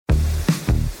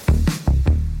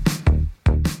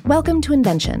Welcome to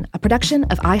Invention, a production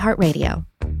of iHeartRadio.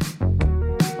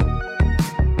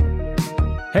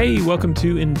 Hey, welcome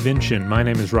to Invention. My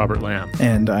name is Robert Lamb.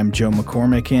 And I'm Joe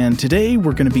McCormick, and today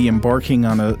we're going to be embarking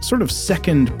on a sort of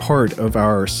second part of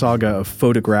our saga of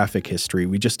photographic history.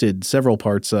 We just did several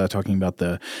parts talking about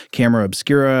the camera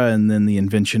obscura and then the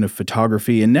invention of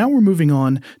photography, and now we're moving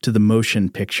on to the motion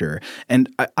picture. And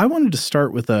I wanted to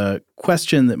start with a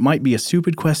question that might be a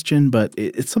stupid question, but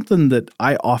it's something that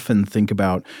I often think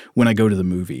about when I go to the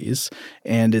movies,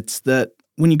 and it's that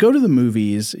when you go to the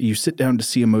movies, you sit down to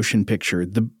see a motion picture,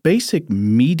 the basic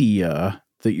media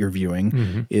that you're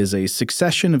viewing is a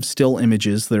succession of still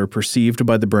images that are perceived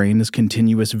by the brain as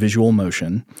continuous visual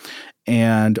motion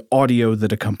and audio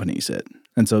that accompanies it.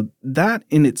 And so that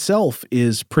in itself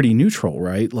is pretty neutral,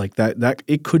 right? Like that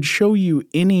it could show you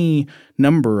any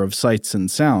number of sights and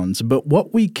sounds, but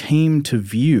what we came to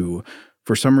view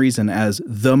for some reason as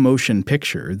the motion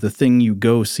picture, the thing you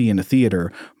go see in a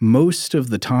theater, most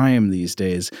of the time these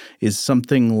days is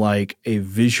something like a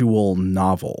visual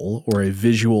novel or a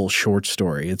visual short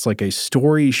story. It's like a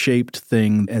story-shaped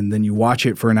thing, and then you watch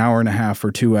it for an hour and a half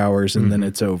or 2 hours, and then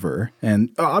it's over.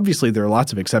 And obviously there are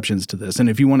lots of exceptions to this. And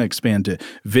if you want to expand to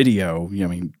video,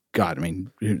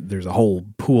 there's a whole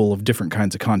pool of different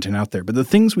kinds of content out there. But the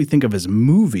things we think of as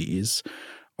movies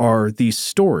are these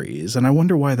stories, and I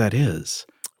wonder why that is.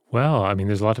 Well, I mean,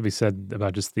 there's a lot to be said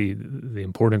about just the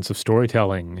importance of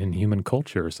storytelling in human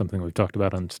culture, something we've talked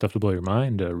about on Stuff to Blow Your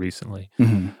Mind recently.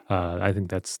 I think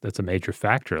that's a major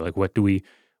factor. Like, what do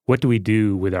we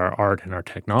do with our art and our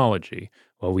technology?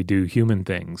 Well, we do human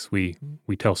things. We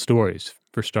tell stories,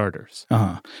 for starters.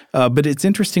 But it's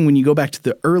interesting when you go back to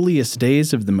the earliest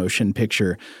days of the motion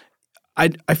picture,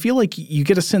 I feel like you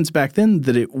get a sense back then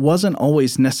that it wasn't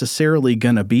always necessarily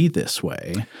going to be this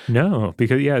way. No,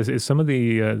 because some of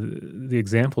the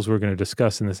examples we're going to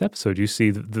discuss in this episode, you see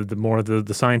the more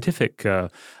the scientific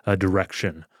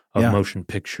direction of motion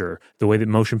picture, the way that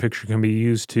motion picture can be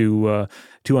used to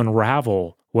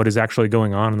unravel what is actually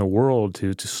going on in the world,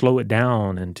 to slow it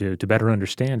down and to better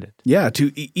understand it. Yeah,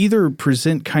 to either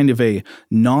present kind of a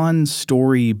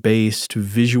non-story-based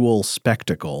visual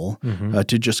spectacle,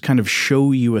 to just kind of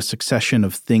show you a succession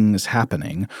of things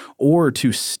happening, or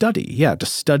to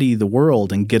study the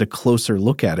world and get a closer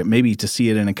look at it, maybe to see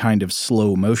it in a kind of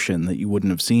slow motion that you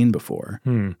wouldn't have seen before.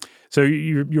 So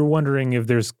you're wondering if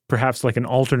there's perhaps like an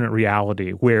alternate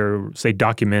reality where, say,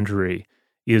 documentary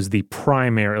is the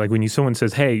primary, like when someone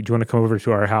says, hey, do you want to come over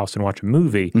to our house and watch a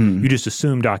movie? You just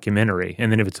assume documentary.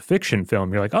 And then if it's a fiction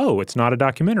film, you're like, oh, it's not a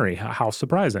documentary. How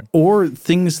surprising. Or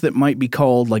things that might be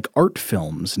called like art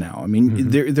films now. I mean,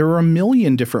 there are a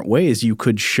million different ways you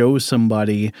could show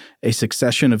somebody a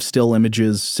succession of still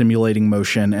images simulating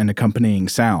motion and accompanying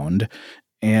sound.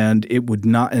 And it would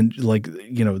not, and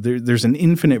there's an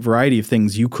infinite variety of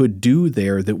things you could do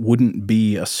there that wouldn't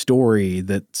be a story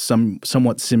that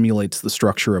somewhat simulates the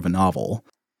structure of a novel.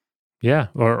 Yeah,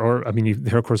 or I mean,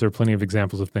 there are plenty of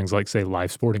examples of things like, say,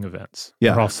 live sporting events.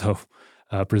 Yeah, are also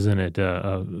presented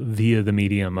via the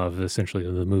medium of essentially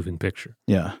the moving picture.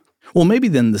 Yeah. Well, maybe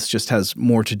then this just has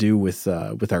more to do with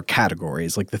our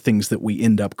categories, like the things that we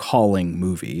end up calling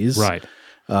movies, right?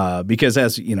 Because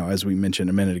as we mentioned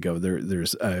a minute ago,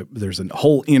 there's a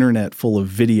whole internet full of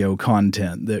video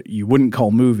content that you wouldn't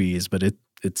call movies, but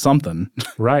it's something.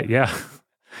 Right. Yeah.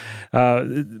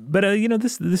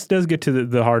 This does get to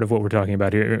the heart of what we're talking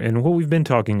about here, and what we've been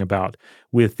talking about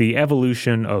with the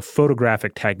evolution of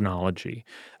photographic technology,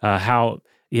 how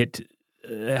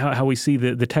we see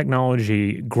the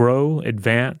technology grow,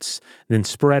 advance, then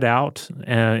spread out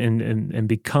and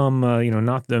become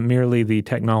not merely the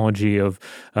technology of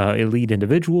elite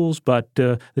individuals, but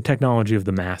the technology of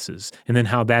the masses, and then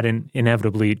how that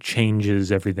inevitably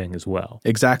changes everything as well.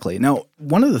 Exactly. Now,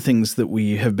 one of the things that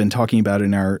we have been talking about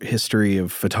in our history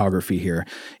of photography here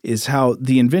is how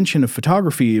the invention of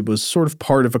photography was sort of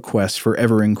part of a quest for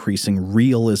ever-increasing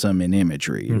realism in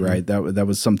imagery, right? That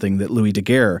was something that Louis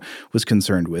Daguerre was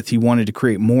concerned with. He wanted to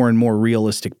create more and more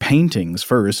realistic paintings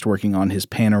first, working on his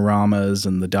panoramas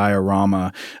and the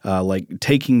diorama, like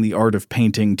taking the art of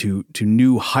painting to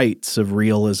new heights of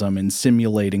realism and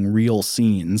simulating real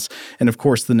scenes. And of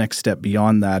course, the next step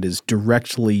beyond that is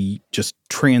directly just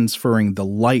transferring the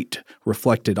light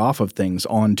reflected off of things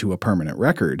onto a permanent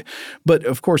record. But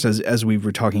of course, as we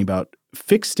were talking about,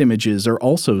 fixed images are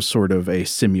also sort of a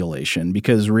simulation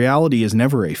because reality is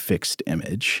never a fixed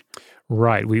image.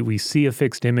 Right. We see a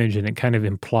fixed image and it kind of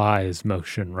implies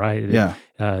motion, right? Yeah.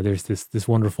 There's this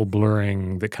wonderful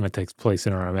blurring that kind of takes place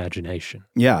in our imagination.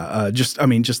 Yeah. Just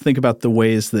think about the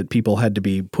ways that people had to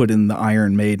be put in the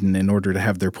Iron Maiden in order to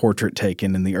have their portrait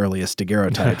taken in the earliest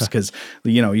daguerreotypes because,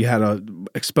 you had a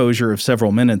exposure of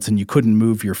several minutes and you couldn't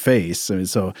move your face. I mean,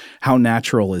 so how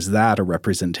natural is that a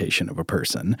representation of a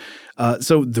person?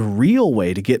 So the real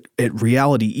way to get at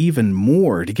reality even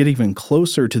more, to get even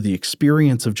closer to the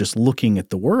experience of just looking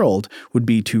at the world would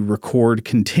be to record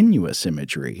continuous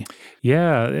imagery.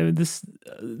 Yeah,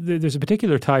 there's a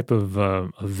particular type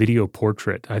of video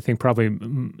portrait. I think probably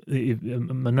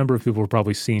a number of people have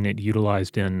probably seen it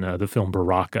utilized in the film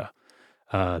Baraka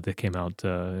that came out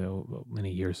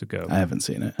many years ago. I haven't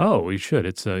seen it. Oh, you should.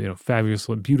 It's fabulous,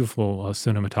 beautiful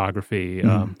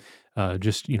cinematography.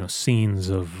 Just scenes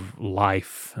of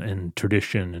life and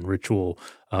tradition and ritual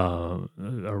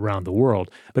around the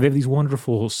world. But they have these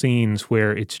wonderful scenes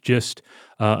where it's just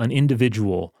an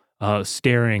individual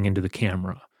staring into the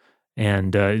camera,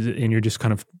 and you're just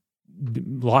kind of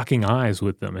locking eyes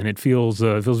with them, and it feels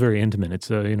very intimate.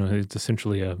 It's it's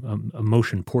essentially a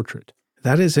motion portrait.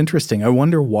 That is interesting. I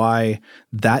wonder why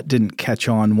that didn't catch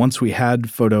on once we had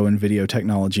photo and video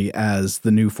technology as the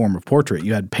new form of portrait.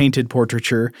 You had painted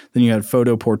portraiture, then you had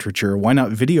photo portraiture. Why not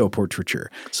video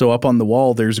portraiture? So up on the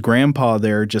wall, there's Grandpa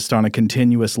there just on a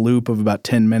continuous loop of about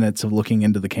 10 minutes of looking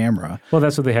into the camera. Well,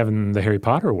 that's what they have in the Harry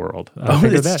Potter world.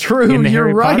 It's true. In the You're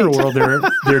Harry right. Potter world,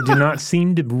 there do not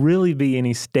seem to really be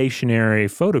any stationary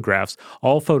photographs.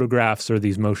 All photographs are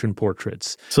these motion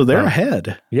portraits. So they're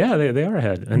ahead. Yeah, they are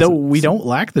ahead. And No, we don't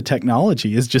lack the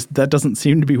technology. It's just that doesn't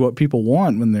seem to be what people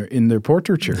want when they're in their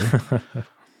portraiture.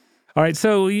 All right,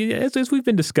 so as we've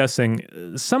been discussing,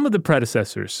 some of the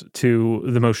predecessors to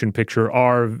the motion picture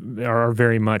are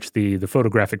very much the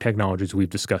photographic technologies we've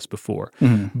discussed before.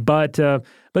 Mm-hmm.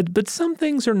 But some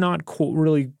things are not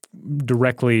really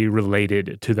directly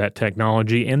related to that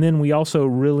technology. And then we also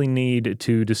really need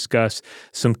to discuss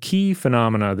some key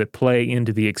phenomena that play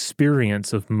into the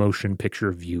experience of motion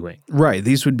picture viewing. Right.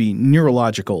 These would be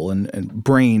neurological and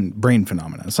brain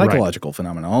phenomena, psychological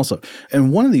phenomena also.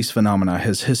 And one of these phenomena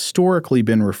has historically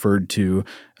been referred to,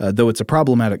 though it's a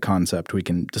problematic concept we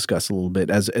can discuss a little bit,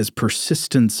 as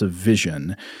persistence of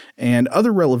vision. And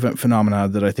other relevant phenomena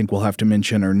that I think we'll have to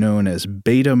mention are known as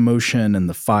beta motion and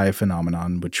the phi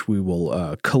phenomenon, which we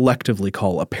will collectively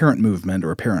call apparent movement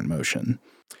or apparent motion.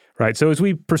 Right. So as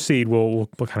we proceed, we'll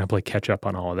kind of play catch up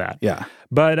on all of that. Yeah.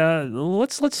 But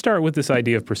let's start with this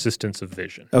idea of persistence of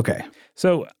vision. Okay.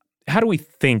 So how do we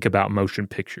think about motion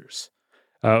pictures?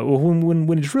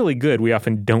 When it's really good, we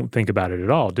often don't think about it at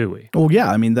all, do we? Well,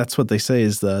 yeah. I mean, that's what they say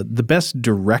is the best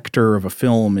director of a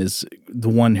film is the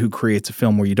one who creates a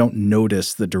film where you don't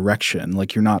notice the direction.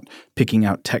 Like you're not picking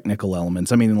out technical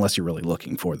elements. I mean, unless you're really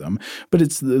looking for them. But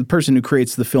it's the person who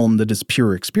creates the film that is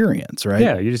pure experience, right?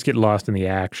 Yeah, you just get lost in the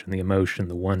action, the emotion,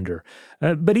 the wonder.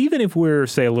 But even if we're,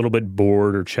 say, a little bit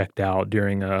bored or checked out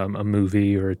during a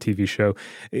movie or a TV show,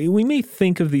 we may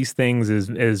think of these things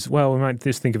as well, we might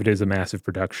just think of it as a massive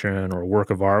production or a work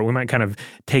of art. We might kind of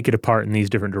take it apart in these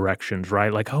different directions,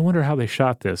 right? Like, oh, I wonder how they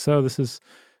shot this. Oh, this is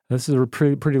a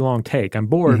pretty long take. I'm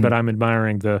bored, but I'm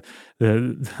admiring the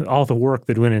all the work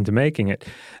that went into making it.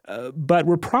 But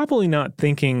we're probably not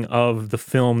thinking of the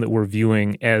film that we're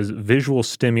viewing as visual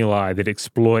stimuli that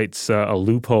exploits a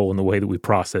loophole in the way that we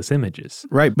process images.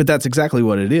 Right, but that's exactly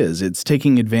what it is. It's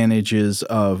taking advantages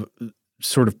of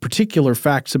sort of particular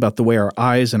facts about the way our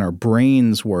eyes and our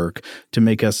brains work to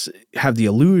make us have the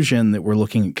illusion that we're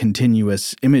looking at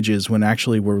continuous images when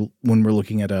actually when we're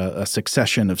looking at a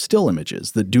succession of still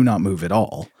images that do not move at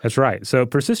all. That's right. So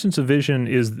persistence of vision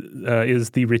is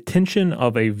the retention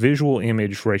of a visual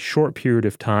image for a short period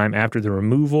of time after the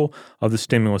removal of the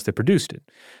stimulus that produced it.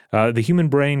 The human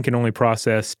brain can only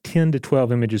process 10 to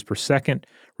 12 images per second,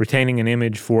 retaining an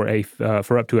image for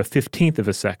up to a 15th of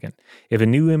a second. If a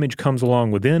new image comes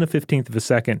along within a 15th of a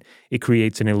second, it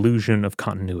creates an illusion of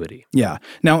continuity. Yeah.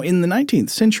 Now, in the 19th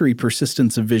century,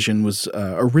 persistence of vision was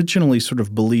originally sort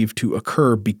of believed to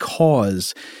occur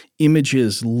because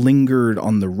images lingered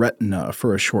on the retina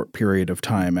for a short period of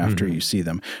time after you see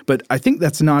them. But I think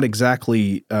that's not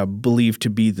exactly believed to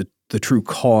be the true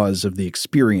cause of the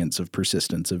experience of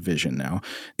persistence of vision now.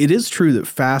 It is true that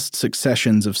fast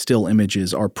successions of still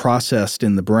images are processed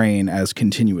in the brain as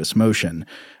continuous motion,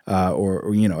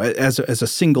 or as a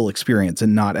single experience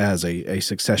and not as a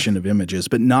succession of images,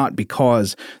 but not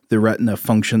because the retina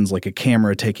functions like a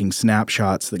camera taking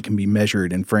snapshots that can be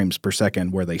measured in frames per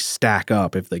second where they stack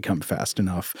up if they come fast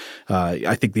enough.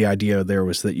 I think the idea there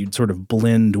was that you'd sort of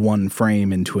blend one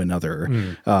frame into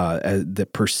another that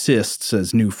persists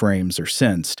as new frames are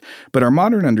sensed. But our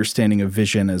modern understanding of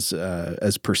vision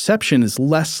as perception is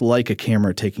less like a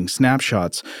camera taking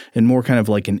snapshots and more kind of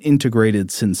like an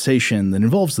integrated sensation that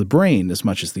involves the brain as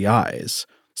much as the eyes.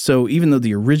 So even though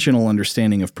the original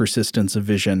understanding of persistence of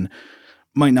vision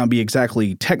might not be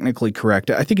exactly technically correct,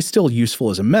 I think it's still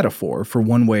useful as a metaphor for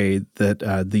one way that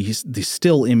the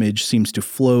still image seems to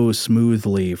flow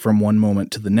smoothly from one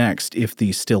moment to the next if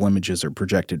these still images are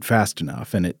projected fast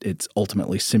enough, and it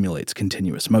ultimately simulates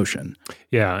continuous motion.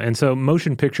 Yeah, and so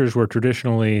motion pictures were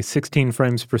traditionally 16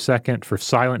 frames per second for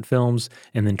silent films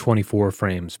and then 24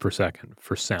 frames per second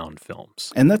for sound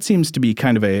films. And that seems to be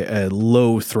kind of a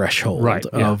low threshold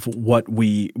of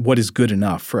what is good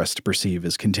enough for us to perceive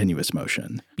as continuous motion.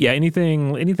 Yeah,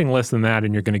 anything less than that,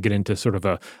 and you're going to get into sort of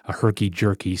a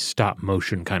herky-jerky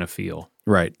stop-motion kind of feel.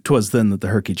 Right. 'Twas then that the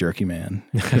herky-jerky man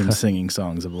came singing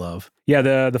songs of love. Yeah,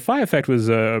 the phi effect was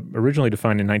originally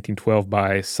defined in 1912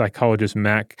 by psychologist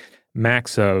Max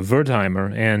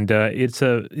Wertheimer, and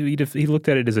he looked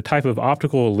at it as a type of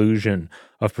optical illusion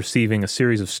of perceiving a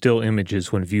series of still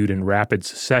images when viewed in rapid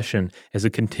succession as a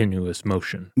continuous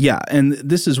motion. Yeah, and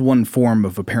this is one form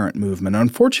of apparent movement.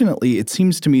 Unfortunately, it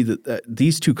seems to me that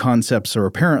these two concepts are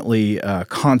apparently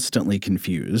constantly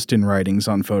confused in writings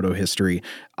on photo history.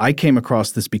 I came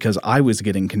across this because I was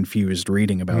getting confused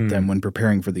reading about them when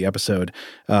preparing for the episode.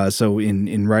 So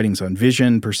in writings on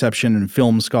vision, perception, and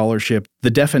film scholarship,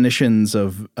 the definitions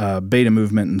of beta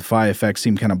movement and phi effect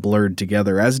seem kind of blurred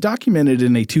together, as documented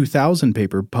in a 2000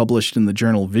 paper published in the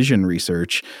journal Vision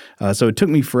Research. So it took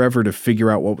me forever to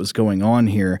figure out what was going on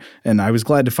here, and I was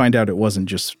glad to find out it wasn't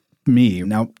just me.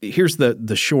 Now, here's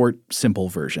the short, simple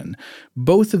version.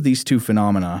 Both of these two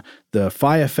phenomena, the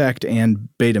phi effect and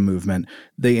beta movement,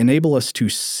 they enable us to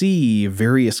see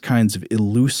various kinds of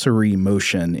illusory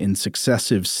motion in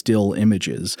successive still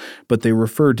images, but they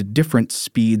refer to different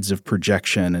speeds of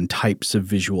projection and types of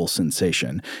visual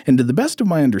sensation. And to the best of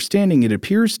my understanding, it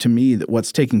appears to me that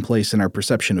what's taking place in our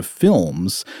perception of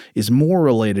films is more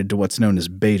related to what's known as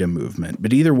beta movement.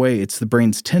 But either way, it's the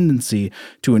brain's tendency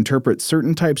to interpret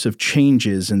certain types of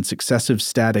changes in successive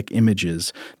static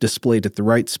images displayed at the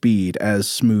right speed as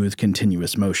smooth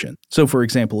continuous motion. So for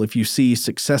example, if you see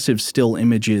successive still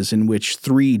images in which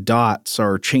 3 dots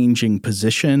are changing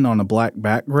position on a black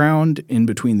background in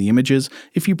between the images,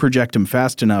 if you project them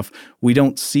fast enough, we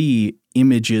don't see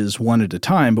images one at a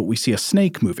time, but we see a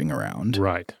snake moving around.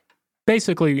 Right.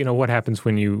 Basically, what happens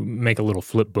when you make a little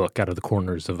flip book out of the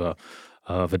corners of a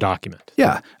document.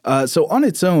 Yeah. So on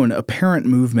its own, apparent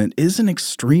movement is an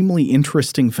extremely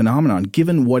interesting phenomenon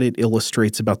given what it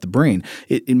illustrates about the brain.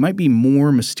 It might be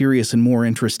more mysterious and more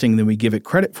interesting than we give it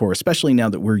credit for, especially now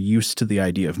that we're used to the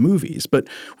idea of movies. But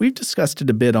we've discussed it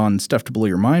a bit on Stuff to Blow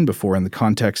Your Mind before in the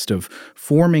context of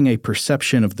forming a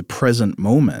perception of the present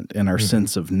moment and our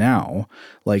sense of now.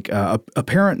 Like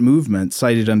apparent movement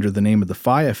cited under the name of the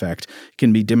phi effect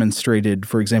can be demonstrated,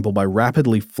 for example, by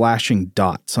rapidly flashing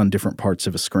dots on different parts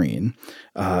of a screen.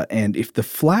 And if the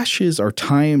flashes are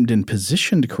timed and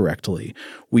positioned correctly,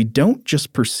 we don't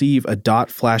just perceive a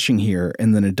dot flashing here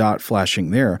and then a dot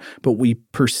flashing there, but we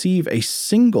perceive a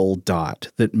single dot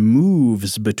that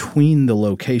moves between the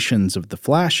locations of the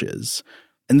flashes.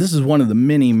 And this is one of the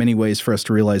many, many ways for us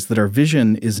to realize that our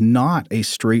vision is not a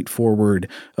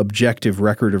straightforward, objective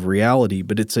record of reality,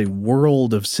 but it's a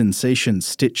world of sensations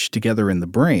stitched together in the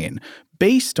brain,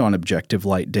 based on objective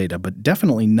light data, but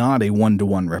definitely not a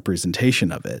one-to-one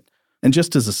representation of it. And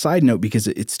just as a side note, because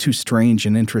it's too strange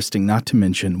and interesting not to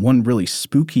mention, one really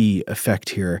spooky effect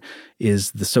here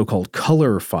is the so-called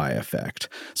color phi effect.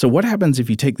 So what happens if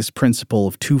you take this principle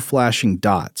of 2 flashing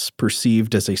dots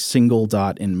perceived as a single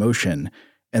dot in motion,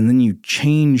 and then you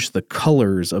change the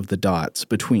colors of the dots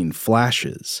between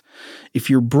flashes? If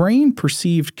your brain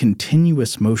perceived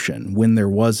continuous motion when there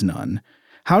was none,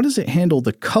 how does it handle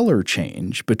the color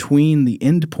change between the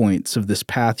endpoints of this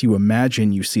path you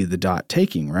imagine you see the dot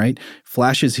taking, right?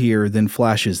 Flashes here, then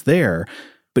flashes there,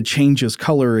 but changes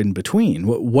color in between.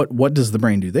 What does the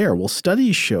brain do there? Well,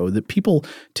 studies show that people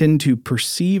tend to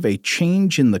perceive a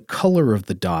change in the color of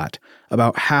the dot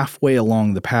about halfway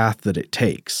along the path that it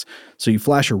takes. So you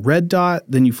flash a red dot,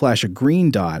 then you flash a green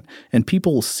dot, and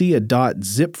people see a dot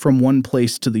zip from one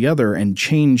place to the other and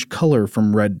change color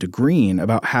from red to green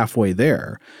about halfway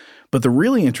there. But the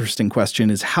really interesting question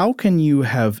is, how can you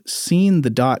have seen the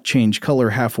dot change color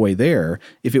halfway there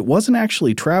if it wasn't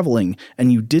actually traveling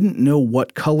and you didn't know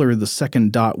what color the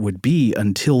second dot would be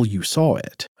until you saw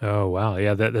it? Oh, wow.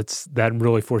 Yeah, that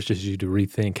really forces you to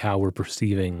rethink how we're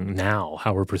perceiving now,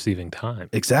 how we're perceiving time.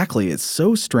 Exactly. It's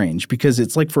so strange because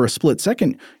it's like for a split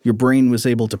second, your brain was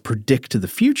able to predict the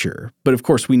future. But of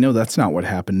course, we know that's not what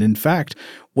happened. In fact,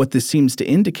 what this seems to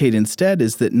indicate instead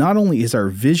is that not only is our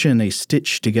vision a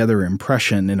stitched together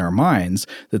impression in our minds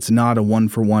that's not a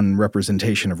one-for-one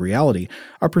representation of reality,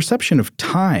 our perception of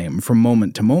time from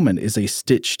moment to moment is a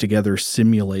stitched together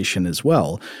simulation as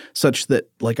well, such that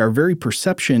like our very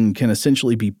perception can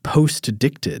essentially be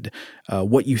post-dicted.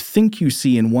 What you think you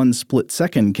see in one split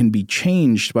second can be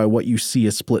changed by what you see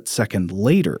a split second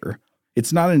later.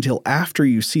 It's not until after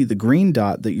you see the green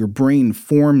dot that your brain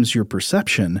forms your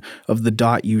perception of the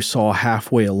dot you saw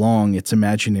halfway along its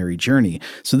imaginary journey.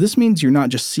 So this means you're not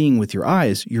just seeing with your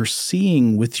eyes, you're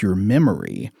seeing with your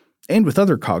memory and with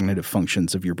other cognitive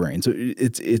functions of your brain. So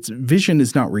it's vision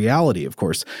is not reality, of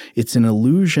course. It's an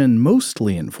illusion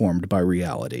mostly informed by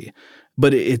reality.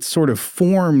 But it's sort of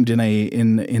formed in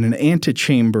an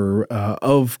antechamber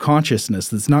of consciousness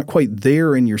that's not quite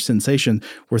there in your sensation,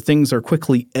 where things are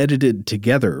quickly edited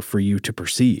together for you to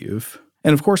perceive.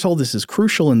 And of course, all this is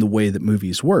crucial in the way that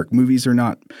movies work. Movies are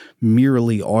not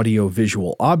merely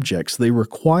audio-visual objects. They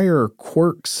require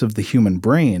quirks of the human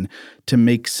brain to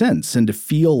make sense and to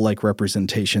feel like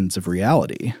representations of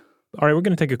reality. All right, we're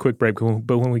going to take a quick break,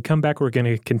 but when we come back, we're going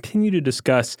to continue to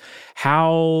discuss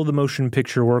how the motion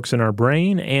picture works in our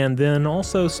brain and then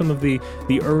also some of the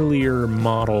earlier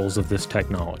models of this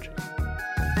technology.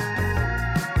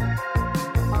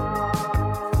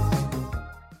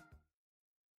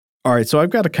 All right, so I've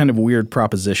got a kind of weird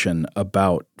proposition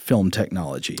about film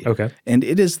technology. Okay. And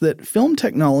it is that film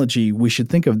technology, we should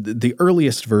think of the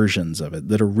earliest versions of it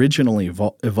that originally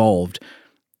evolved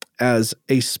as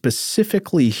a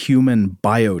specifically human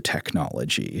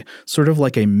biotechnology, sort of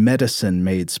like a medicine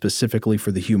made specifically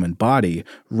for the human body,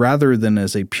 rather than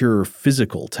as a pure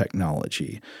physical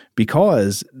technology,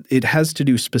 because it has to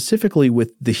do specifically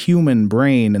with the human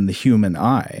brain and the human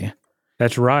eye.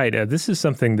 That's right. This is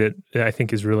something that I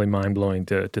think is really mind-blowing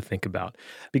to think about.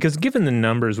 Because given the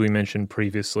numbers we mentioned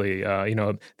previously,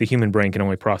 the human brain can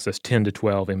only process 10 to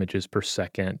 12 images per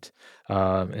second.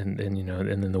 And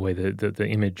then the way the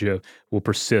image will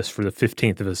persist for the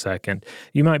 15th of a second.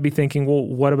 You might be thinking, well,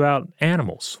 what about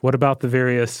animals? What about the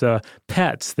various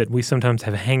pets that we sometimes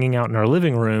have hanging out in our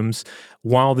living rooms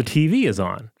while the TV is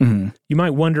on? Mm-hmm. You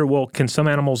might wonder, well, can some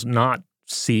animals not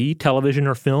see television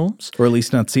or films? Or at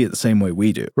least not see it the same way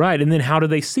we do. Right. And then how do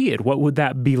they see it? What would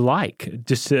that be like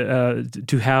just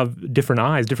to have different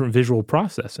eyes, different visual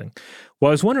processing? Well,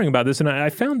 I was wondering about this, and I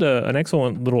found an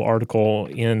excellent little article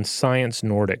in Science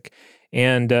Nordic.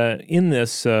 And in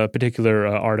this particular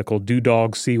article, Do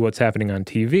Dogs See What's Happening on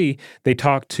TV? They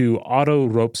talked to Otto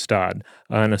Ropstad,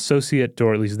 an associate,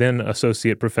 or at least then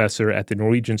associate professor at the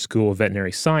Norwegian School of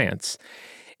Veterinary Science.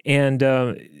 And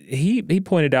he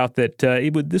pointed out that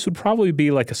this would probably be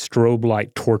like a strobe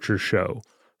light torture show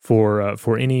for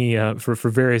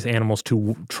various animals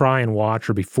to try and watch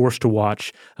or be forced to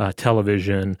watch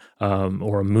television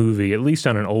or a movie, at least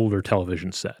on an older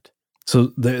television set.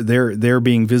 So they're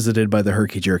being visited by the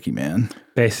herky-jerky man.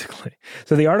 Basically.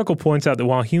 So the article points out that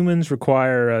while humans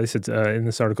require, in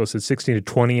this article it says 16 to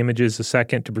 20 images a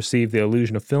second to perceive the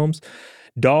illusion of films,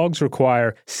 dogs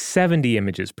require 70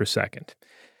 images per second.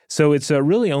 So it's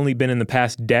really only been in the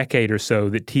past decade or so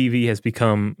that TV has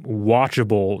become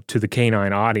watchable to the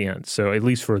canine audience. So at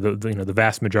least for the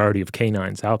vast majority of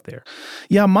canines out there.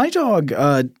 Yeah, my dog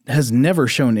has never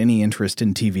shown any interest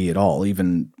in TV at all,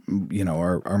 even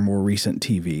our more recent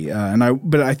TV.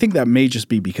 But I think that may just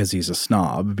be because he's a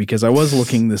snob. Because I was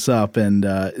looking this up, and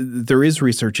there is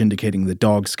research indicating that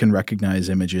dogs can recognize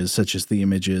images, such as the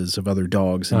images of other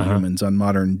dogs and humans on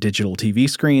modern digital TV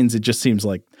screens. It just seems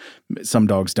like some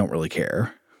dogs don't really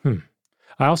care.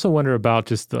 I also wonder about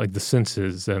just like the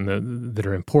senses and that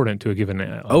are important to a given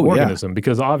organism,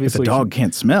 because obviously if a dog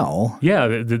can't smell. Yeah,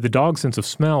 the dog sense of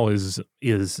smell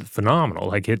is phenomenal.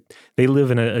 Like they live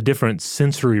in a different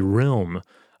sensory realm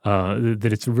that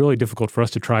it's really difficult for us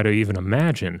to try to even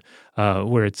imagine,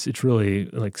 where it's really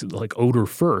like odor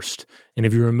first. And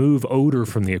if you remove odor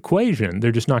from the equation,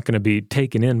 they're just not going to be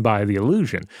taken in by the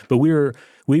illusion. But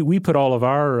we put all of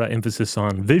our emphasis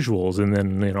on visuals and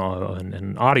then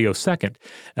and audio second.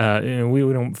 And we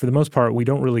don't, for the most part, we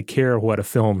don't really care what a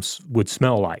film would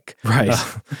smell like. Right.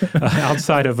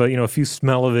 Outside of a few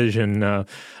smell-o-vision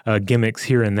gimmicks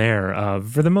here and there,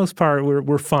 for the most part,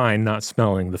 we're fine not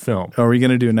smelling the film. Are we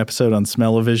going to do an episode on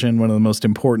smell-o-vision, one of the most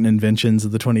important inventions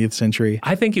of the 20th century?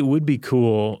 I think it would be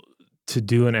cool to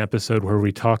do an episode where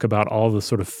we talk about all the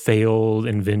sort of failed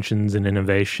inventions and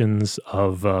innovations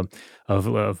of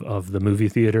the movie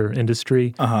theater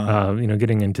industry.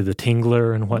 Getting into the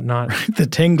Tingler and whatnot. The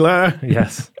Tingler.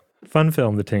 Yes. Fun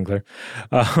film, The Tingler.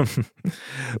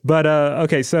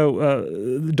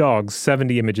 Dogs,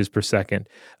 70 images per second.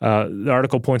 The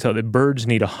article points out that birds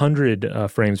need 100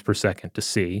 frames per second to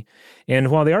see. And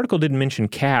while the article didn't mention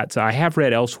cats, I have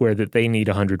read elsewhere that they need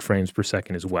 100 frames per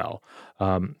second as well.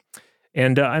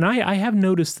 And I have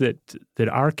noticed that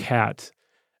our cat,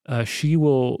 she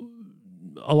will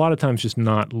a lot of times just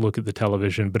not look at the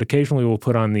television, but occasionally we'll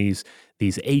put on these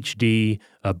HD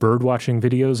bird watching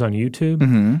videos on YouTube,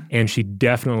 and she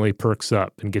definitely perks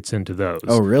up and gets into those.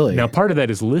 Oh, really? Now, part of that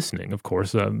is listening, of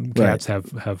course. Cats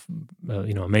have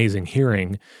amazing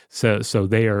hearing, so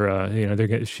they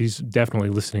are she's definitely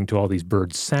listening to all these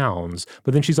bird sounds,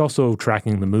 but then she's also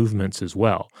tracking the movements as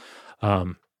well.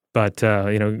 But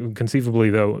conceivably,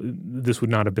 though, this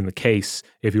would not have been the case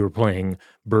if you were playing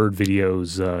bird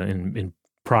videos in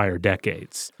prior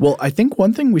decades. Well, I think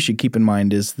one thing we should keep in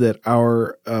mind is that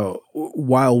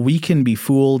while we can be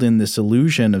fooled in this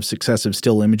illusion of successive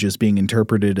still images being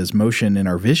interpreted as motion in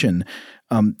our vision,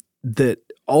 that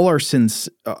all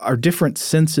our different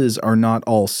senses are not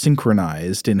all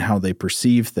synchronized in how they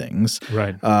perceive things,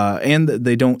 right? And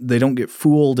they don't get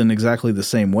fooled in exactly the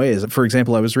same ways. For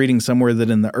example, I was reading somewhere that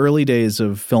in the early days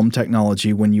of film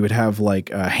technology, when you would have like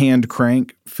a hand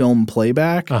crank film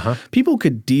playback, people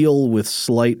could deal with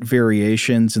slight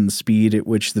variations in the speed at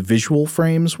which the visual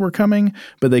frames were coming,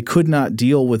 but they could not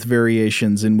deal with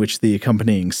variations in which the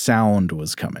accompanying sound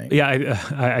was coming. Yeah,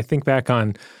 I think back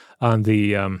on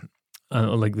the.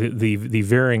 The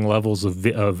varying levels of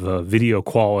video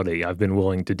quality I've been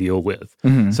willing to deal with,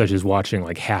 such as watching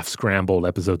like half scrambled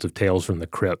episodes of Tales from the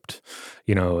Crypt,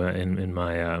 in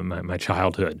my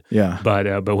childhood. Yeah.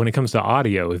 But when it comes to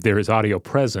audio, if there is audio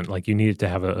present, like you need it to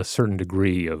have a certain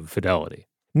degree of fidelity.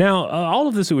 Now, all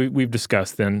of this we've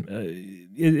discussed, then,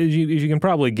 as you can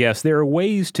probably guess, there are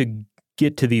ways to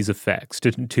get to these effects,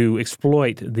 to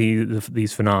exploit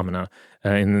these phenomena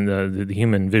in the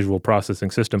human visual processing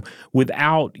system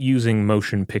without using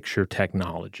motion picture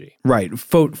technology. Right,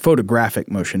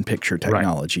 photographic motion picture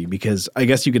technology, because I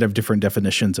guess you could have different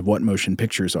definitions of what motion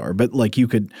pictures are, but like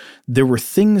there were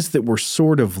things that were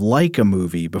sort of like a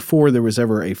movie before there was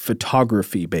ever a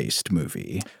photography-based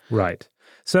movie. Right.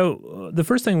 So the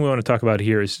first thing we want to talk about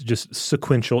here is just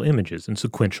sequential images and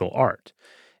sequential art.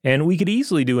 And we could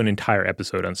easily do an entire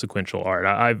episode on sequential art.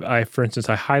 For instance,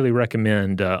 I highly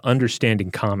recommend Understanding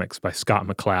Comics by Scott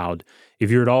McCloud. If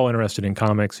you're at all interested in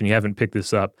comics and you haven't picked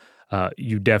this up,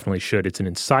 you definitely should. It's an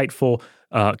insightful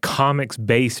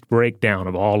comics-based breakdown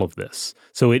of all of this.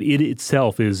 So it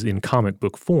itself is in comic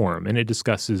book form, and it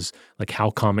discusses like how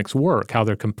comics work, how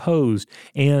they're composed,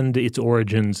 and its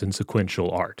origins in sequential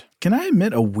art. Can I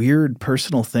admit a weird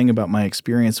personal thing about my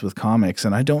experience with comics,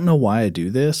 and I don't know why I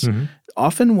do this?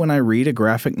 Often when I read a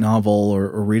graphic novel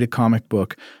or read a comic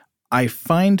book, I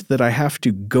find that I have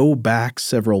to go back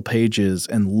several pages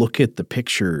and look at the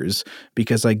pictures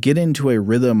because I get into a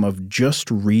rhythm of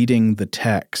just reading the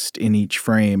text in each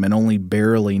frame and only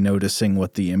barely noticing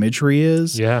what the imagery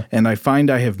is. Yeah. And I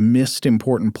find I have missed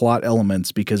important plot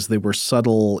elements because they were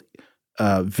subtle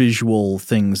visual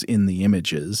things in the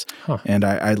images. And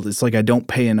it's like I don't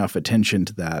pay enough attention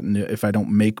to that. And if I don't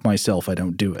make myself, I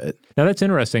don't do it. Now, that's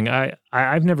interesting.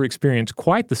 I've never experienced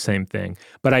quite the same thing,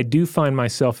 but I do find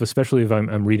myself, especially if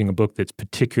I'm reading a book that's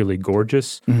particularly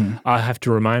gorgeous, I have to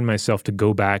remind myself to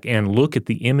go back and look at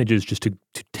the images just to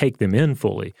take them in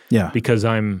fully. Yeah. Because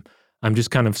I'm just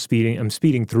kind of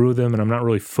speeding through them, and I'm not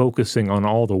really focusing on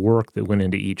all the work that went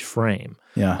into each frame.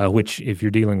 Yeah. Which, if you're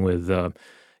dealing with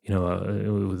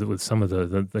with some of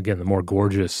the more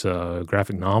gorgeous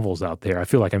graphic novels out there, I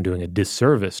feel like I'm doing a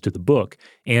disservice to the book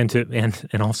and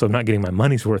also not getting my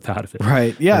money's worth out of it.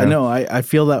 Right. Yeah, no, I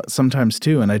feel that sometimes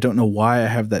too, and I don't know why I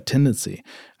have that tendency.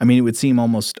 I mean, it would seem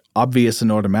almost obvious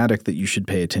and automatic that you should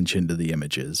pay attention to the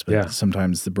images, but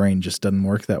sometimes the brain just doesn't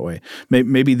work that way.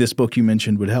 Maybe this book you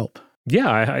mentioned would help.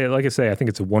 Yeah, like I say, I think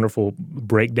it's a wonderful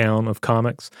breakdown of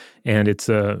comics, and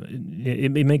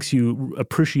it makes you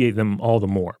appreciate them all the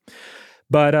more.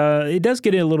 But it does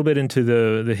get a little bit into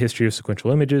the history of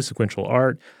sequential images, sequential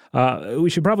art. We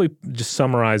should probably just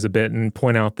summarize a bit and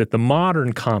point out that the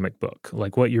modern comic book,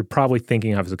 like what you're probably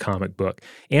thinking of as a comic book,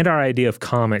 and our idea of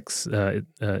comics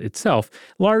itself,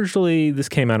 largely this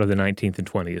came out of the 19th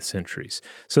and 20th centuries.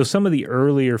 So some of the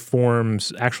earlier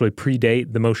forms actually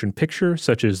predate the motion picture,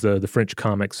 such as the French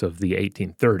comics of the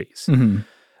 1830s.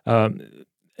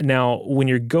 Now, when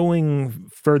you're going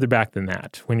further back than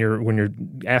that, when you're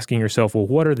asking yourself, well,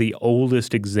 what are the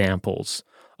oldest examples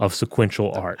of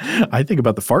sequential art? I think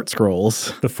about the fart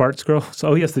scrolls. The fart scrolls?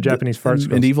 Oh, yes, the Japanese fart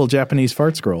scrolls. Medieval Japanese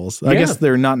fart scrolls. I guess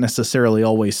they're not necessarily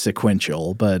always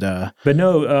sequential, but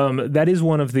no, that is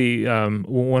one of the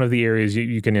areas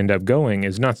you can end up going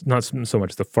is not so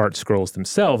much the fart scrolls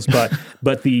themselves,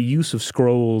 but the use of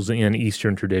scrolls in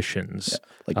Eastern traditions.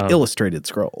 Like illustrated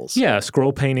scrolls. Yeah,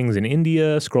 scroll paintings in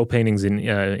India, scroll paintings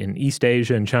in East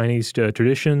Asia and Chinese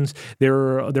traditions.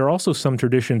 There are also some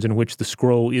traditions in which the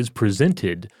scroll is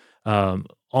presented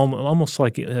almost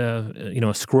like a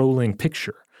scrolling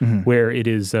picture, where it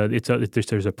is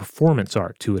there's a performance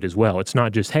art to it as well. It's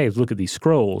not just, hey, look at these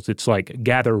scrolls. It's like,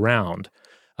 gather round,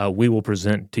 we will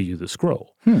present to you the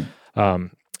scroll.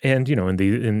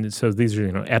 And so these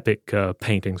are epic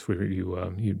paintings where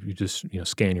you just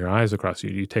scan your eyes across,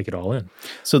 you take it all in.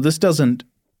 So this doesn't,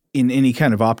 in any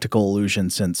kind of optical illusion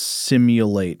sense,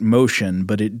 simulate motion,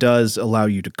 but it does allow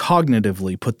you to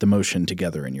cognitively put the motion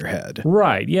together in your head.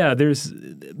 Right, yeah.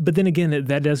 But then again,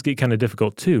 that does get kind of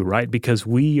difficult too, right? Because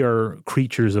we are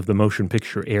creatures of the motion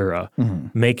picture era,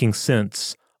 making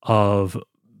sense of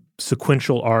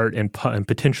sequential art and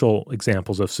potential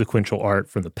examples of sequential art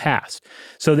from the past.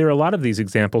 So there are a lot of these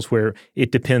examples where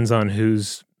it depends on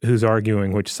who's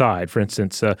arguing which side. For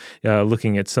instance,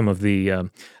 looking at some of the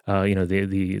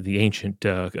ancient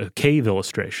cave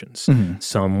illustrations.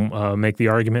 Some make the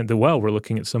argument that, well, we're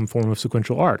looking at some form of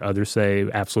sequential art. Others say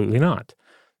absolutely not.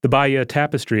 The Bayeux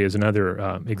Tapestry is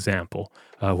another example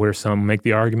where some make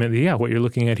the argument that, yeah, what you're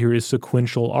looking at here is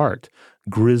sequential art,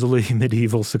 grisly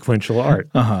medieval sequential art.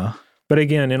 But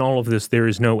again, in all of this, there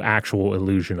is no actual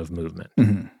illusion of movement.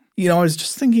 I was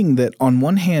just thinking that on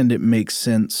one hand, it makes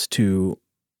sense to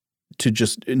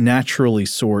just naturally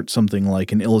sort something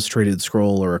like an illustrated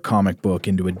scroll or a comic book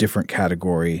into a different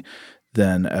category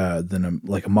than a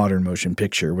modern motion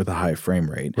picture with a high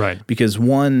frame rate. Right. Because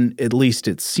one, at least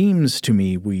it seems to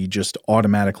me, we just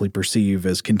automatically perceive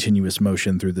as continuous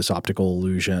motion through this optical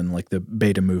illusion, like the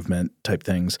beta movement type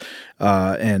things,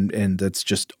 and that's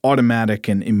just automatic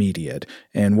and immediate.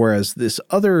 And whereas this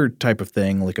other type of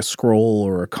thing, like a scroll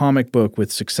or a comic book with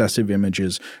successive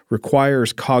images,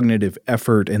 requires cognitive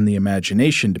effort and the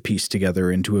imagination to piece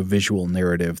together into a visual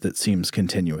narrative that seems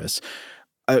continuous.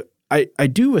 I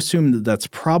do assume that that's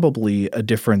probably a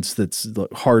difference that's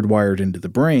hardwired into the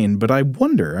brain, but I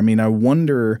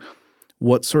wonder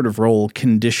what sort of role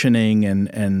conditioning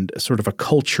and sort of a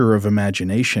culture of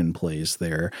imagination plays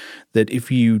there, that if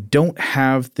you don't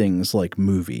have things like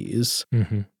movies,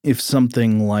 if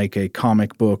something like a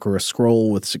comic book or a scroll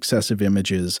with successive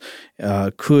images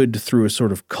could, through a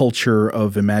sort of culture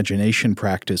of imagination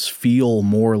practice, feel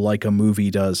more like a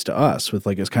movie does to us, with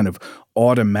like a kind of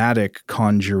automatic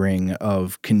conjuring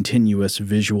of continuous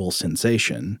visual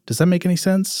sensation. Does that make any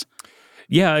sense?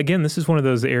 Yeah, again, this is one of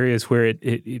those areas where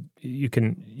you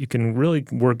can really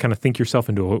think yourself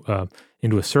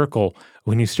into a circle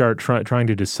when you start trying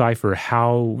to decipher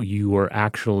how you are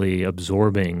actually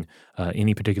absorbing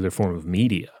any particular form of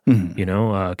media.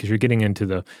 Because you're getting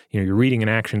into you're reading an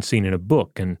action scene in a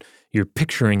book and you're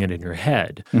picturing it in your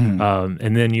head,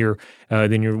 and then you're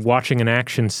watching an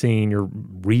action scene, you're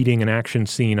reading an action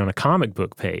scene on a comic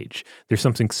book page. There's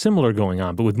something similar going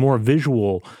on, but with more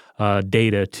visual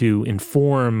data to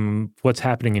inform what's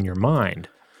happening in your mind.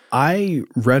 I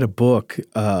read a book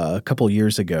a couple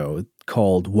years ago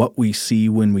called What We See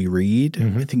When We Read.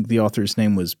 I think the author's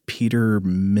name was Peter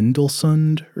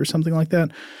Mindelsund or something like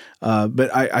that.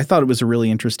 But I thought it was a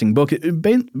really interesting book.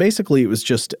 Basically, it was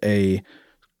just a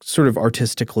sort of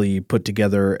artistically put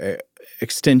together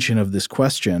extension of this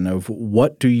question of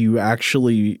what do you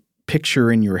actually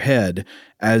picture in your head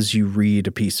as you read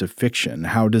a piece of fiction?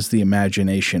 How does the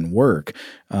imagination work?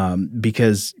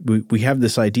 Because we have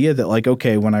this idea that, like,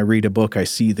 okay, when I read a book, I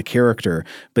see the character,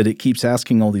 but it keeps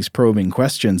asking all these probing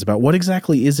questions about what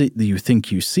exactly is it that you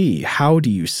think you see? How do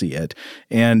you see it?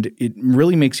 And it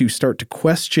really makes you start to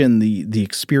question the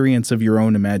experience of your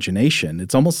own imagination.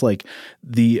 It's almost like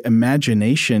the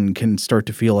imagination can start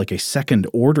to feel like a second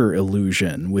order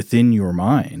illusion within your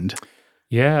mind.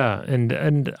 Yeah,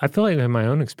 and I feel like in my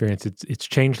own experience, it's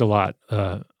changed a lot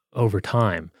over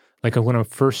time. Like when I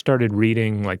first started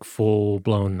reading like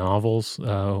full-blown novels when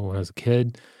I was a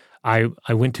kid, I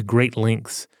went to great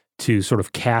lengths to sort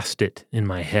of cast it in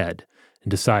my head and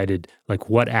decided like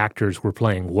what actors were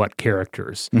playing what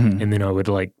characters. And then I would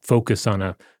like focus on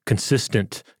a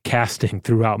consistent casting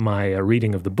throughout my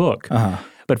reading of the book.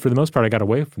 But for the most part, I got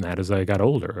away from that as I got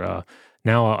older.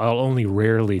 Now I'll only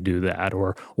rarely do that,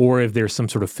 or if there's some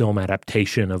sort of film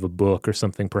adaptation of a book or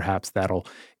something, perhaps that'll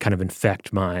kind of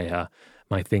infect my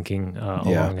my thinking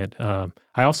along it.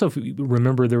 I also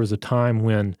remember there was a time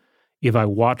when if I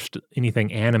watched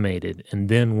anything animated and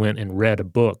then went and read a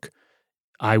book,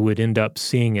 I would end up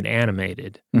seeing it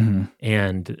animated,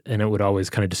 and it would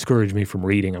always kind of discourage me from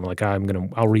reading. I'm like,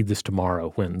 I'll read this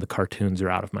tomorrow when the cartoons are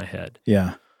out of my head.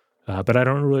 Yeah. But I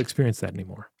don't really experience that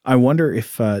anymore. I wonder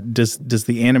if does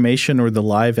the animation or the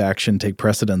live action take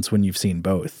precedence when you've seen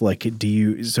both? Like,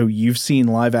 so you've seen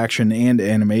live action and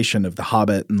animation of The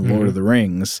Hobbit and The Lord of the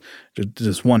Rings.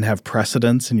 Does one have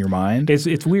precedence in your mind?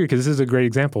 It's weird because this is a great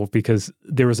example, because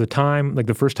there was a time, like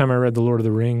the first time I read The Lord of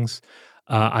the Rings,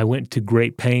 I went to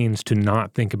great pains to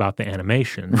not think about the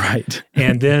animation. Right.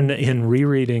 And then in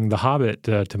rereading The Hobbit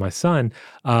to my son,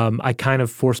 I kind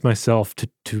of forced myself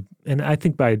to, and I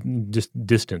think by just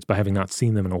distance, by having not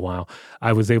seen them in a while,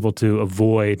 I was able to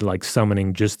avoid like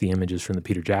summoning just the images from the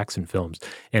Peter Jackson films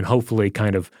and hopefully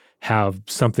kind of have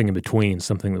something in between,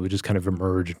 something that would just kind of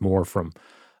emerge more from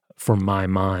my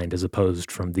mind as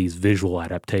opposed from these visual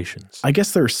adaptations. I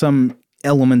guess there are some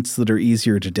elements that are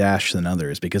easier to dash than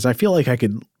others, because I feel like I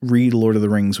could read Lord of the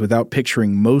Rings without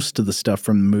picturing most of the stuff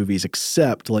from the movies,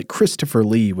 except like Christopher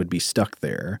Lee would be stuck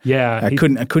there. Yeah. I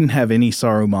couldn't have any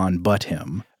Saruman but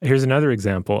him. Here's another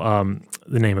example,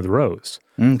 The Name of the Rose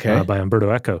by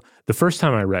Umberto Eco. The first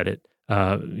time I read it,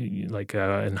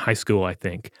 in high school, I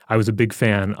think, I was a big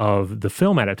fan of the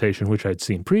film adaptation, which I'd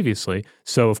seen previously.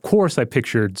 So, of course, I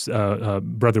pictured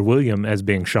Brother William as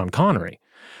being Sean Connery.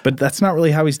 But that's not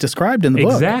really how he's described in the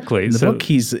book. Exactly. In the book,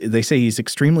 they say he's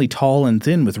extremely tall and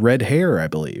thin with red hair, I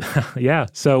believe. Yeah.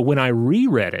 So when I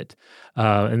reread it,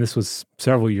 and this was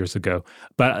several years ago,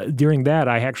 but during that,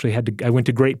 I went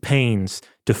to great pains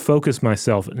to focus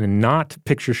myself and not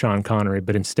picture Sean Connery,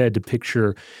 but instead to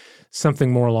picture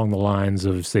something more along the lines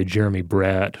of, say, Jeremy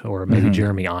Brett or maybe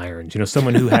Jeremy Irons,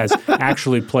 someone who has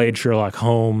actually played Sherlock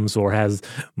Holmes or has,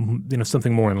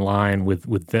 something more in line with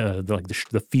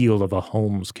the feel of a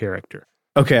Holmes character.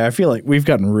 Okay, I feel like we've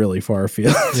gotten really far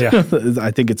afield. Yeah.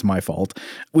 I think it's my fault.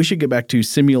 We should get back to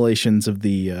simulations of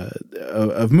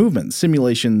of movement,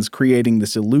 simulations creating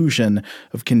this illusion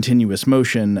of continuous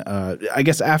motion, I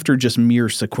guess after just mere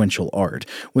sequential art,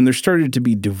 when there started to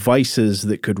be devices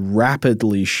that could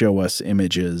rapidly show us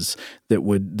images that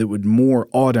would more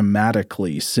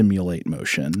automatically simulate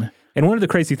motion. And one of the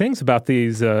crazy things about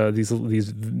these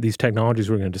technologies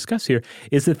we're going to discuss here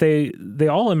is that they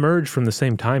all emerge from the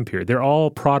same time period. They're all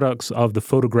products of the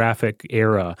photographic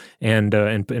era and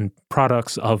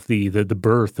products of the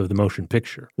birth of the motion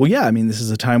picture. Well, yeah, I mean, this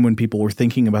is a time when people were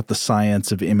thinking about the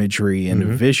science of imagery and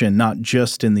of vision, not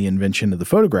just in the invention of the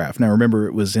photograph. Now, remember,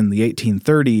 it was in the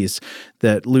 1830s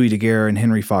that Louis Daguerre and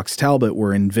Henry Fox Talbot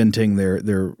were inventing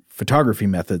their photography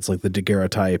methods, like the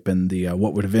daguerreotype and the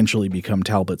what would eventually become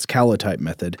Talbot's calotype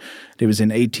method. It was in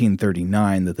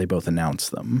 1839 that they both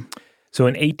announced them. So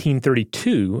in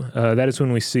 1832, that is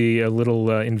when we see a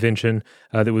little invention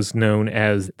that was known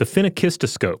as the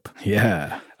phenakistoscope.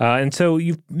 Yeah. And so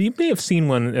you may have seen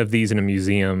one of these in a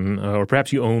museum, or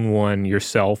perhaps you own one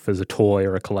yourself as a toy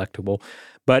or a collectible.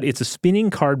 But it's a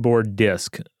spinning cardboard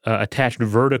disc attached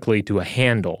vertically to a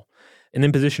handle. And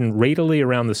then positioned radially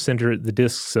around the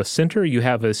disc's center, you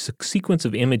have a sequence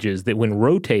of images that when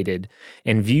rotated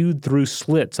and viewed through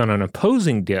slits on an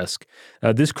opposing disc,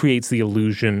 this creates the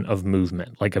illusion of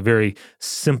movement, like a very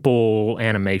simple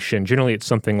animation. Generally, it's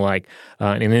something like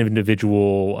an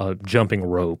individual jumping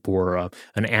rope or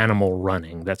an animal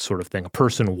running, that sort of thing, a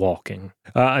person walking.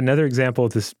 Another example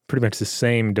of this, pretty much the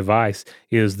same device,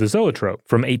 is the zoetrope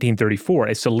from 1834,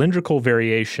 a cylindrical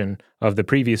variation of the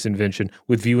previous invention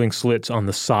with viewing slits on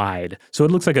the side. So it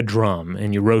looks like a drum,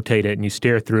 and you rotate it and you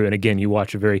stare through, and again, you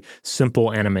watch a very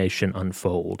simple animation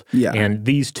unfold. Yeah. And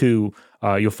these two,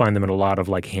 you'll find them in a lot of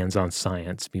like hands-on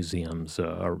science museums,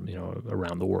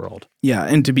 around the world. Yeah,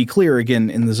 and to be clear, again,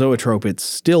 in the zoetrope, it's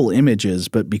still images,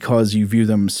 but because you view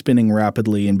them spinning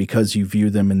rapidly and because you view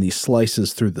them in these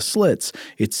slices through the slits,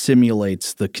 it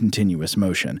simulates the continuous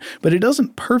motion. But it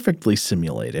doesn't perfectly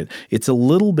simulate it. It's a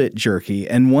little bit jerky,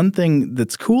 and one thing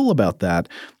that's cool about that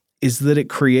is that it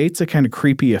creates a kind of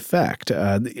creepy effect.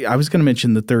 I was going to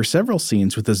mention that there are several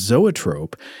scenes with a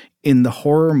zoetrope in the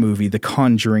horror movie The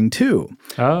Conjuring 2.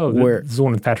 Oh, this is the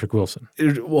one with Patrick Wilson.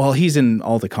 Well, he's in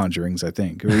all the Conjurings, I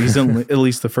think. Or he's in at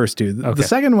least the first two. Okay. The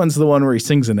second one's the one where he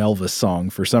sings an Elvis song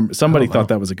for somebody thought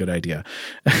that was a good idea.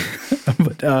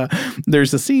 But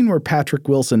there's a scene where Patrick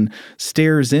Wilson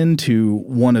stares into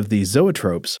one of these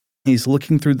zoetropes, He's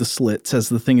looking through the slits as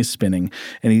the thing is spinning,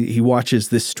 and he watches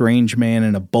this strange man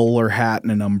in a bowler hat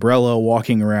and an umbrella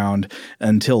walking around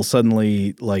until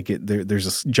suddenly,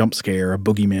 there's a jump scare. A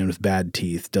boogeyman with bad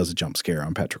teeth does a jump scare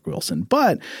on Patrick Wilson.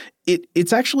 But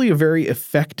it's actually a very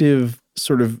effective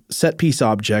sort of set piece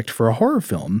object for a horror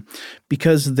film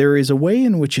because there is a way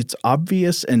in which it's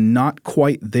obvious and not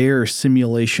quite there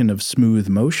simulation of smooth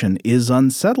motion is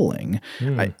unsettling.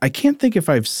 I can't think if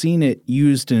I've seen it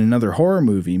used in another horror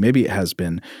movie. Maybe it has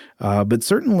been. But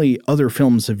certainly other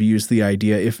films have used the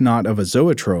idea, if not of a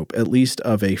zoetrope, at least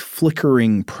of a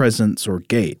flickering presence or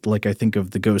gait, like I think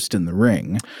of the ghost in the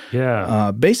ring.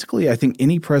 Yeah. Basically, I think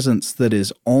any presence that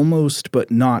is almost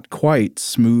but not quite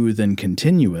smooth and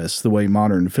continuous, the way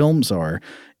modern films are,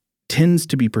 tends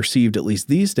to be perceived, at least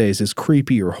these days, as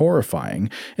creepy or horrifying.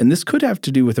 And this could have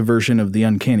to do with a version of the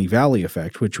uncanny valley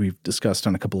effect, which we've discussed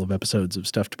on a couple of episodes of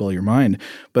Stuff to Blow Your Mind.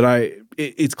 But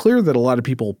it's clear that a lot of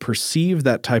people perceive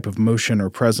that type of motion or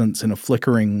presence in a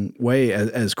flickering way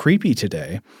as creepy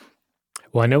today.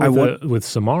 Well, I know with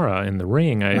Samara in The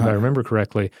Ring, if I remember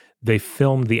correctly, they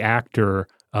filmed the actor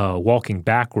walking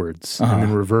backwards and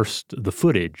then reversed the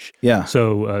footage. Yeah.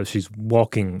 So she's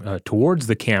walking towards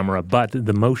the camera, but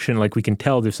the motion, like we can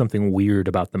tell there's something weird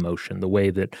about the motion, the way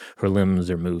that her limbs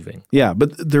are moving. Yeah,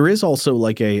 but there is also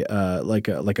like a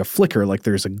flicker, like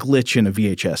there's a glitch in a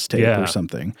VHS tape or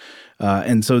something.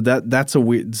 And so that's a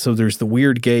weird, so there's the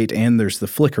weird gait and there's the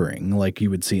flickering like you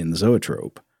would see in the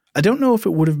zoetrope. I don't know if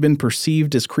it would have been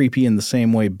perceived as creepy in the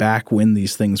same way back when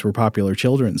these things were popular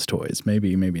children's toys.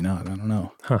 Maybe, maybe not. I don't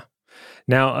know. Huh.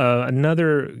 Now,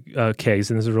 another case,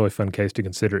 and this is a really fun case to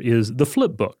consider, is the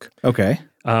flip book. Okay.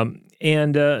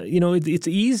 It's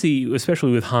easy,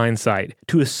 especially with hindsight,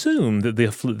 to assume that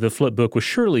the flip book was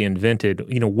surely invented,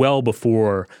 well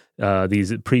before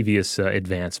these previous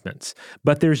advancements.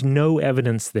 But there's no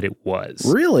evidence that it was.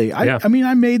 Really? Yeah. I mean,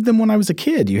 I made them when I was a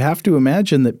kid. You have to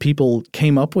imagine that people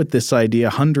came up with this idea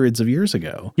hundreds of years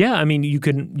ago. Yeah, I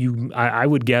mean, I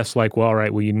would guess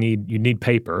you need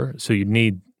paper, so you'd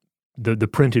need the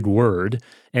printed word,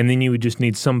 and then you would just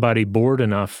need somebody bored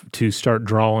enough to start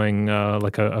drawing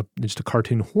just a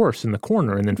cartoon horse in the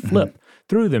corner and then flip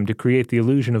through them to create the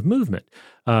illusion of movement.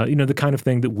 The kind of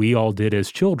thing that we all did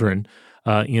as children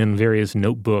in various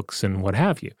notebooks and what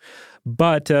have you.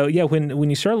 But when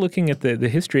you start looking at the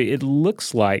history, it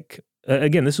looks like,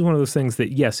 again, this is one of those things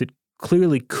that, yes, it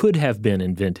clearly could have been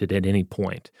invented at any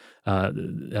point,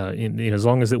 as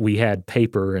long as that we had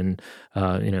paper and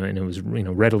it was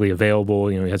readily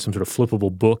available. You had some sort of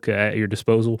flippable book at your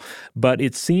disposal. But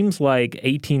it seems like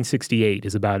 1868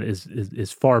 is about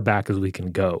as far back as we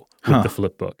can go with the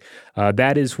flip book.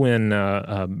 That is when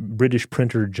British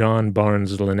printer John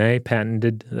Barnes Linné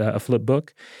patented a flip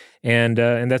book, and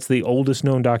that's the oldest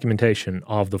known documentation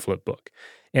of the flip book.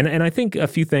 And I think a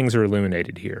few things are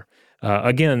illuminated here.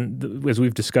 Again, as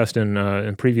we've discussed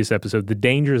in previous episodes, the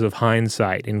dangers of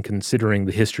hindsight in considering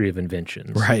the history of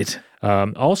inventions. Right.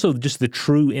 Also, just the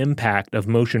true impact of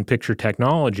motion picture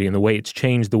technology and the way it's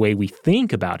changed the way we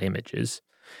think about images.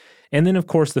 And then, of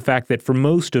course, the fact that for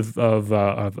most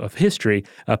of history,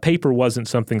 paper wasn't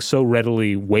something so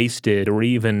readily wasted, or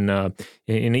even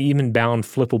bound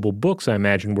flippable books, I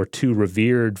imagine, were too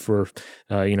revered for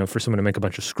someone to make a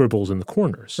bunch of scribbles in the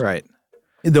corners. Right.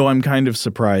 Though I'm kind of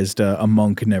surprised a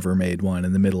monk never made one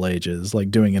in the Middle Ages,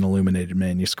 like doing an illuminated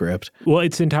manuscript. Well,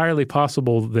 it's entirely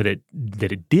possible that it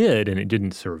did and it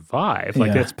didn't survive.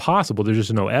 That's possible. There's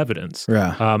just no evidence.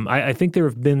 Yeah. I think there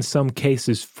have been some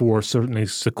cases for certainly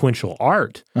sequential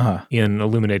art in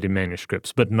illuminated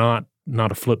manuscripts, but not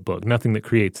a flip book, nothing that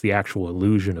creates the actual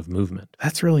illusion of movement.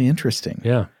 That's really interesting.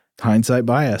 Yeah. Hindsight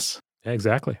bias. Yeah,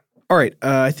 exactly. All right,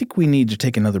 I think we need to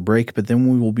take another break, but then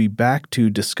we will be back to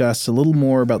discuss a little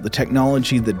more about the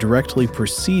technology that directly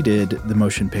preceded the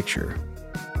motion picture.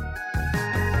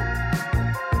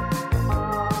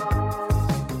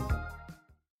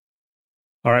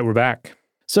 All right, we're back.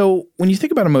 So when you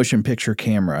think about a motion picture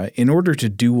camera, in order to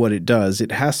do what it does,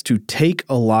 it has to take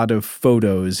a lot of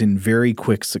photos in very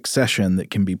quick succession that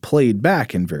can be played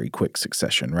back in very quick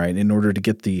succession, right? In order to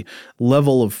get the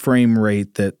level of frame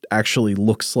rate that actually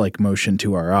looks like motion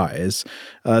to our eyes.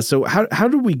 So how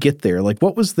do we get there? Like,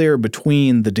 what was there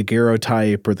between the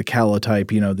daguerreotype or the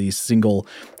calotype, these single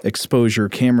exposure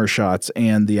camera shots,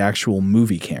 and the actual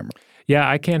movie camera? Yeah,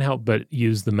 I can't help but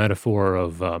use the metaphor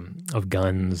of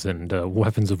guns and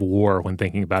weapons of war when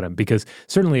thinking about it, because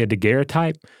certainly a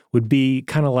daguerreotype would be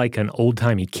kind of like an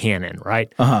old-timey cannon,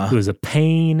 right? It was a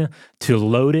pain to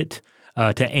load it,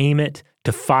 to aim it,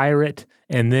 to fire it,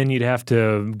 and then you'd have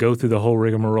to go through the whole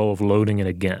rigmarole of loading it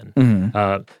again.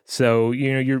 So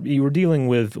you were dealing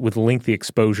with lengthy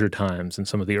exposure times in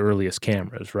some of the earliest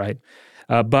cameras, right?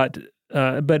 But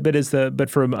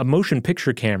for a motion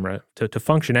picture camera to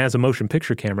function as a motion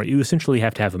picture camera, you essentially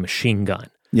have to have a machine gun.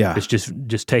 Yeah. It's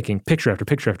just taking picture after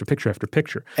picture after picture after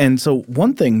picture. And so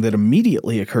one thing that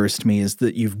immediately occurs to me is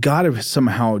that you've got to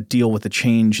somehow deal with the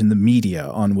change in the media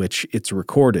on which it's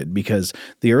recorded, because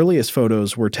the earliest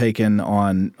photos were taken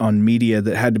on media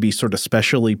that had to be sort of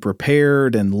specially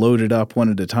prepared and loaded up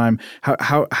one at a time.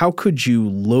 How could you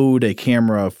load a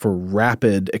camera for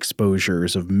rapid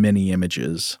exposures of many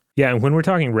images? Yeah, and when we're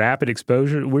talking rapid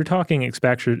exposure, we're talking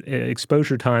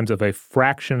exposure times of a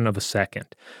fraction of a second.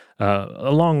 A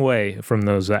long way from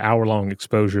those hour-long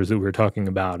exposures that we were talking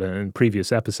about in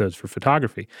previous episodes for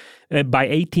photography. By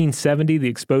 1870, the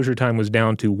exposure time was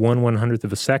down to 1/100th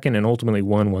of a second and ultimately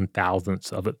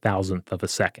 1/1000th of a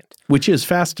second. Which is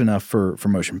fast enough for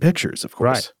motion pictures, of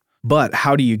course. Right. But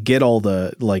how do you get all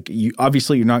the,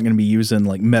 obviously you're not going to be using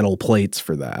metal plates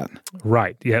for that.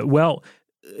 Right, yeah. Well,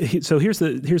 so here's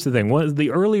the thing. One of the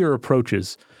earlier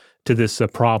approaches to this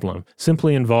problem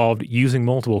simply involved using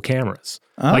multiple cameras.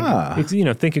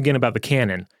 Think again about the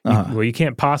Canon. You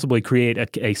can't possibly create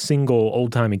a single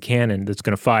old-timey Canon that's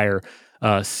going to fire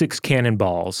 6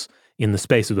 cannonballs in the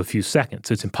space of a few seconds.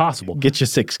 It's impossible. Get you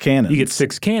 6 cannons. You get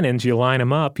 6 cannons, you line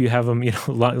them up, you have them, in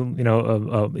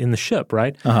the ship,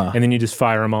 right? And then you just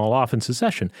fire them all off in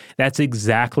succession. That's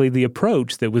exactly the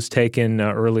approach that was taken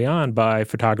early on by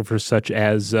photographers such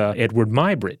as Edward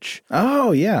Muybridge.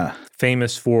 Oh, yeah.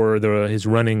 Famous for his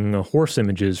running horse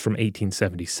images from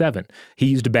 1877. He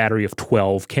used a battery of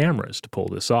 12 cameras to pull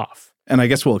this off. And I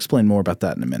guess we'll explain more about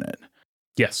that in a minute.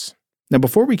 Yes. Now,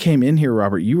 before we came in here,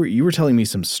 Robert, you were telling me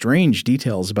some strange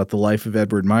details about the life of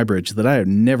Edward Muybridge that I had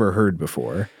never heard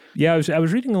before. Yeah, I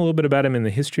was reading a little bit about him in the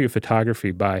History of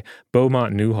Photography by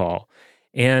Beaumont Newhall.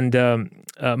 And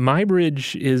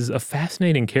Muybridge is a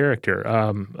fascinating character.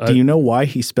 Do you know why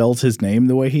he spells his name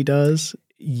the way he does?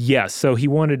 Yes. So he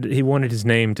wanted his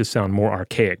name to sound more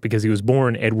archaic because he was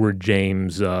born Edward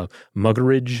James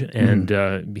Muggeridge,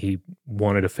 and he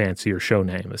wanted a fancier show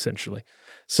name, essentially.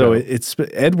 So it's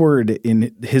Edward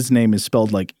in his name is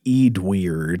spelled like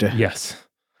Eadweird. Yes.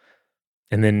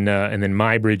 And then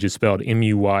Muybridge is spelled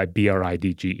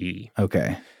Muybridge.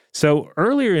 Okay. So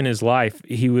earlier in his life,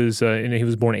 he was born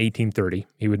in 1830.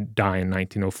 He would die in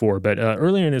 1904. But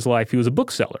earlier in his life, he was a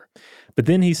bookseller. But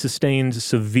then he sustained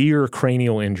severe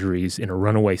cranial injuries in a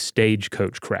runaway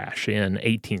stagecoach crash in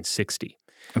 1860.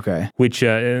 Okay. Which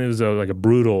it was a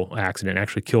brutal accident.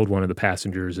 Actually killed one of the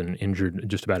passengers and injured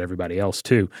just about everybody else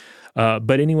too.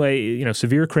 But anyway,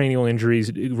 severe cranial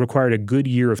injuries required a good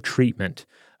year of treatment,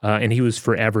 and he was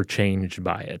forever changed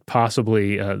by it.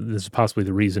 Possibly, this is possibly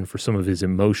the reason for some of his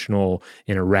emotional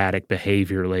and erratic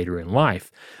behavior later in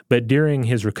life. But during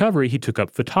his recovery, he took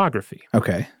up photography.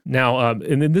 Okay. Now,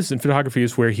 and then this in photography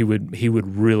is where he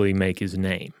would really make his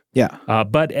name. Yeah.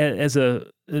 But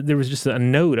there was just a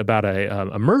note about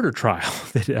a murder trial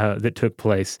that took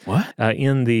place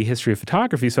in the history of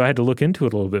photography. So I had to look into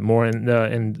it a little bit more,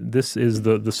 and this is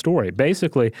the story.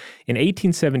 Basically, in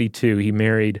 1872, he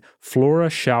married Flora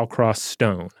Shallcross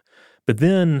Stone, but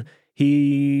then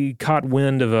he caught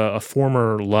wind of a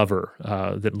former lover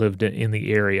that lived in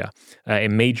the area, a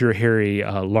Major Harry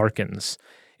Larkins,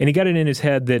 and he got it in his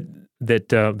head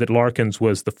that Larkins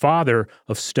was the father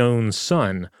of Stone's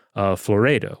son,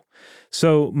 Florado.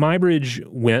 So Muybridge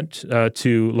went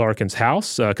to Larkin's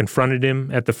house, confronted him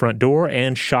at the front door,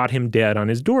 and shot him dead on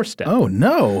his doorstep. Oh,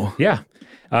 no. Yeah.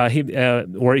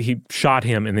 He shot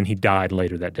him, and then he died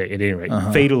later that day. At any rate,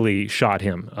 fatally shot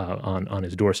him on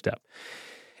his doorstep.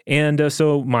 And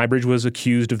so Muybridge was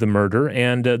accused of the murder,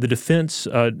 and the defense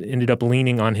ended up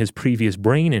leaning on his previous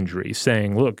brain injuries,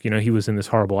 saying, look, he was in this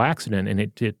horrible accident, and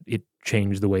it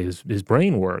changed the way his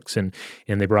brain works. And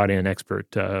they brought in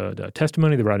expert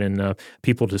testimony. They brought in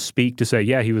people to speak to say,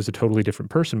 yeah, he was a totally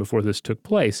different person before this took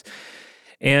place.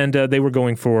 And they were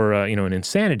going for an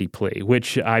insanity plea,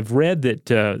 which I've read that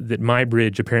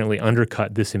Muybridge apparently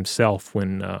undercut this himself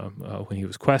when he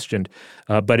was questioned.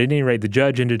 But at any rate, the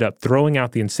judge ended up throwing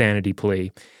out the insanity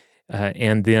plea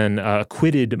and then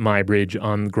acquitted Muybridge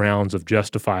on grounds of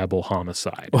justifiable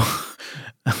homicide.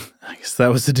 I guess that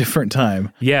was a different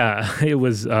time. Yeah, it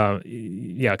was.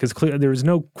 Because there was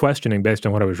no questioning based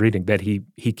on what I was reading that he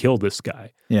killed this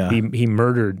guy. Yeah, he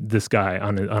murdered this guy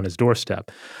on his doorstep.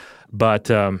 But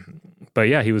But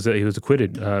yeah, he was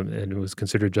acquitted, and it was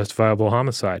considered justifiable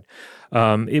homicide.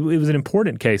 It was an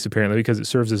important case apparently because it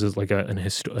serves as like an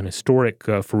historic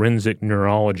forensic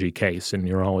neurology case in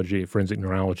forensic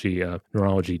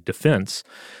neurology defense.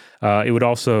 It would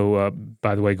also,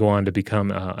 by the way, go on to become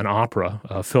an opera.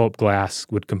 Philip Glass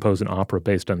would compose an opera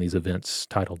based on these events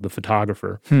titled The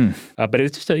Photographer. But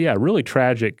it's just a really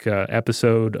tragic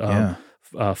episode.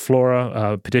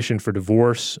 Flora petitioned for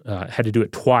divorce, had to do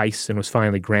it twice and was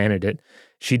finally granted it.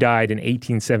 She died in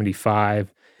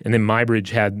 1875. And then Muybridge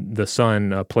had the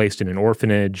son placed in an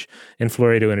orphanage, and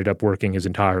Florado ended up working his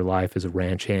entire life as a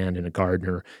ranch hand and a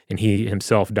gardener, and he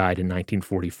himself died in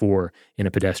 1944 in a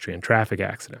pedestrian traffic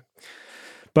accident.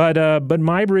 But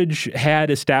Muybridge had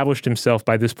established himself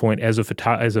by this point as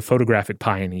a photographic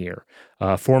pioneer.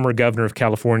 Former governor of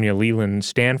California, Leland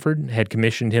Stanford, had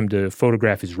commissioned him to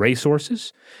photograph his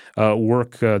racehorses,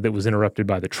 work that was interrupted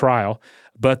by the trial.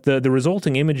 But the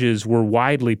resulting images were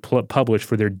widely published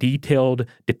for their detailed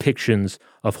depictions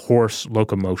of horse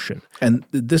locomotion. And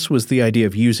this was the idea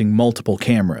of using multiple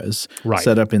cameras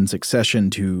set up in succession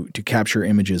to capture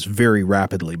images very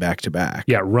rapidly back to back.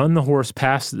 Yeah, run the horse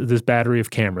past this battery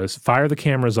of cameras, fire the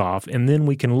cameras off, and then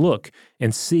we can look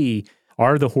and see,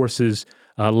 are the horse's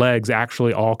legs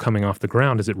actually all coming off the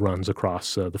ground as it runs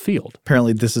across the field.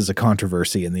 Apparently this is a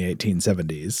controversy in the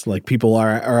 1870s. Like, people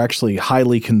are actually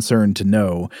highly concerned to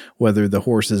know whether the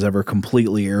horse is ever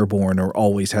completely airborne or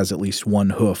always has at least one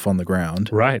hoof on the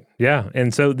ground. Right, yeah.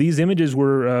 And so these images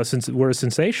were a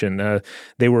sensation.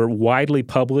 They were widely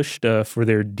published for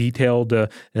their detailed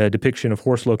depiction of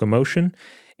horse locomotion.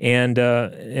 And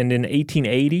in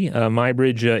 1880,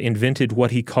 Muybridge invented what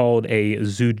he called a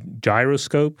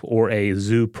zoogyroscope or a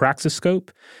zoopraxiscope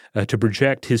to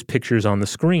project his pictures on the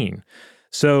screen.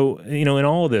 So, in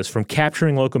all of this, from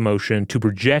capturing locomotion to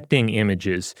projecting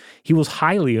images, he was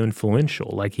highly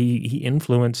influential. Like, he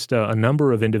influenced a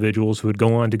number of individuals who would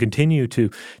go on to continue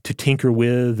to tinker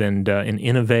with and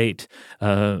innovate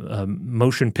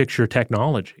motion picture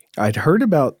technology. I'd heard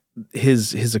about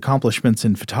his accomplishments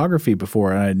in photography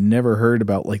before, and I'd never heard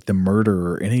about like the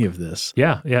murder or any of this.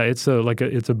 Yeah, it's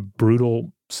a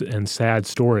brutal and sad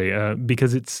story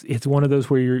because it's one of those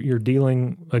where you're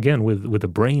dealing again with a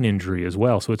brain injury as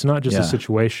well. So it's not just a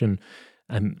situation.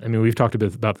 I mean, we've talked a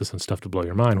bit about this on Stuff to Blow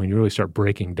Your Mind. When you really start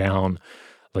breaking down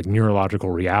like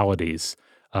neurological realities,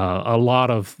 a lot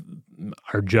of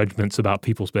our judgments about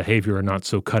people's behavior are not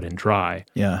so cut and dry.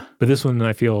 Yeah. But this one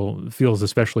I feel feels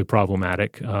especially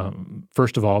problematic.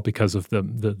 First of all, because of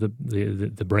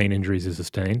the brain injuries he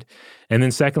sustained, and then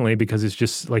secondly because it's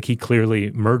just like he clearly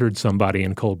murdered somebody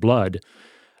in cold blood,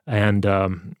 and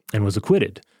was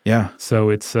acquitted. Yeah.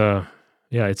 So it's a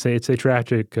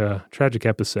tragic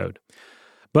episode.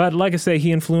 But like I say,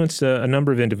 he influenced a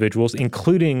number of individuals,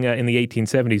 including in the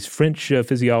 1870s, French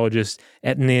physiologist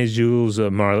Etienne Jules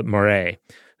Marey,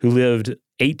 who lived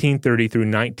 1830 through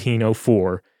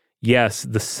 1904. Yes,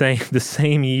 the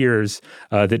same years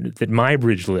that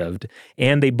Muybridge lived,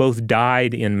 and they both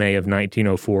died in May of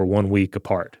 1904, 1 week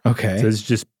apart. Okay. So it's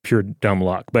just pure dumb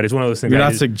luck. But it's one of those things. You're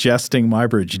not suggesting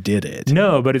Muybridge did it.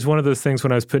 No, but it's one of those things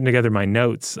when I was putting together my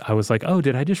notes, I was like, oh,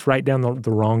 did I just write down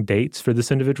the wrong dates for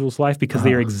this individual's life? Because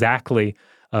they are exactly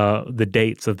the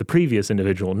dates of the previous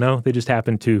individual. No, they just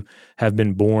happen to have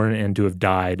been born and to have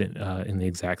died in the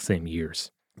exact same years.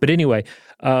 But anyway,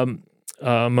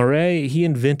 Marey, he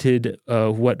invented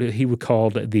what he would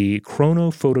call the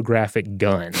chronophotographic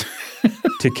gun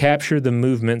to capture the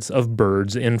movements of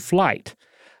birds in flight.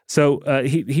 So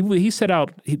he set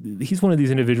out. He's one of these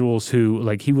individuals who,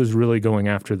 like, he was really going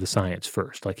after the science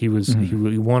first. Like he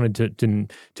wanted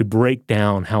to break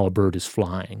down how a bird is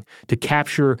flying, to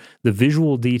capture the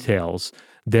visual details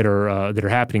that are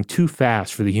happening too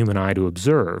fast for the human eye to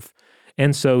observe.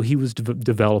 And so he was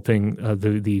developing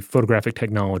the photographic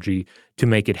technology to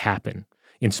make it happen,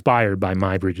 inspired by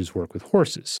Muybridge's work with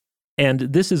horses. And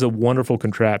this is a wonderful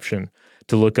contraption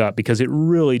to look up because it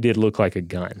really did look like a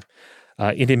gun.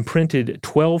 It imprinted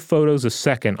 12 photos a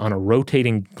second on a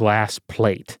rotating glass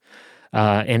plate.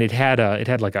 And it had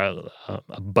like a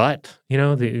butt,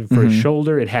 for a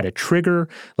shoulder. It had a trigger.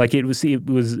 Like it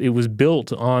was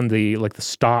built on the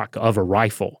stock of a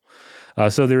rifle.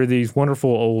 So there are these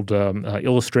wonderful old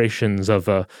illustrations of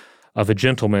a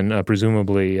gentleman,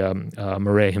 presumably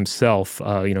Marey himself,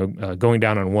 going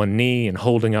down on one knee and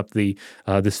holding up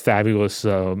this fabulous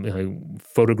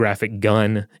photographic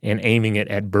gun and aiming it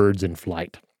at birds in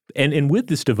flight. And with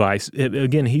this device,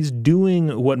 again, he's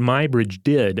doing what Muybridge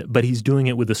did, but he's doing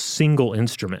it with a single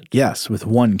instrument. Yes, with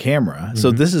one camera. Mm-hmm.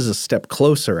 So this is a step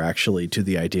closer, actually, to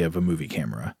the idea of a movie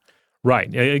camera.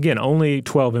 Right. Again, only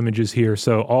 12 images here.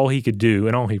 So all he could do,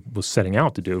 and all he was setting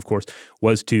out to do, of course,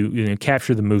 was to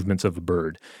capture the movements of a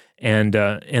bird. And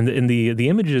the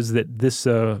images that this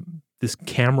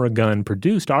camera gun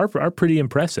produced are pretty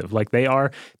impressive. Like, they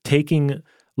are taking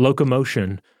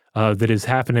locomotion that is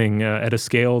happening at a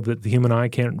scale that the human eye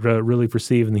can't really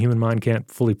perceive and the human mind can't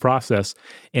fully process,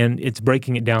 and it's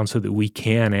breaking it down so that we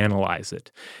can analyze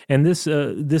it. And this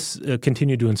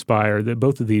continued to inspire,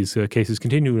 both of these cases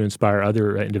continue to inspire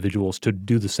other individuals to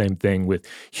do the same thing with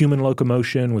human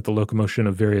locomotion, with the locomotion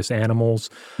of various animals,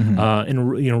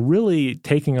 and really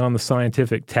taking on the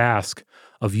scientific task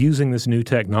of using this new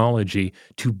technology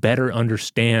to better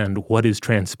understand what is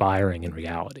transpiring in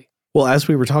reality. Well, as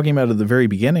we were talking about at the very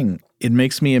beginning, it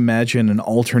makes me imagine an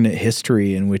alternate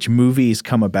history in which movies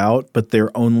come about, but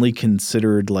they're only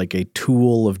considered like a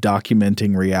tool of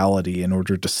documenting reality in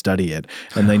order to study it,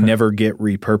 and they never get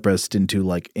repurposed into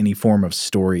like any form of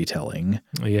storytelling.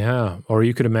 Yeah, or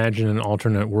you could imagine an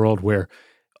alternate world where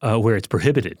it's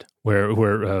prohibited, where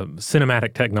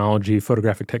cinematic technology,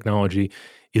 photographic technology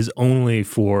is only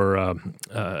for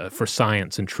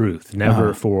science and truth,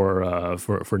 never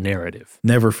for narrative.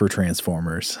 Never for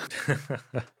Transformers.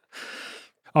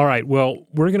 All right. Well,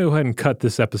 we're going to go ahead and cut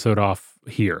this episode off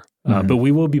here, but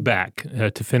we will be back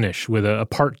to finish with a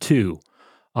part 2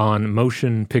 on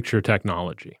motion picture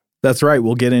technology. That's right.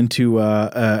 We'll get into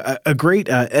a great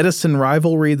Edison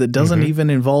rivalry that doesn't even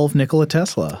involve Nikola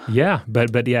Tesla. Yeah,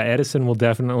 but yeah, Edison will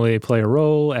definitely play a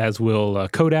role, as will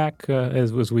Kodak,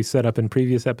 as we set up in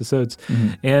previous episodes,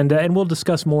 and we'll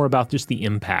discuss more about just the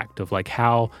impact of like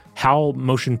how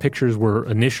motion pictures were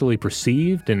initially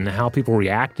perceived and how people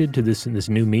reacted to this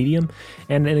new medium,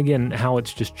 and again how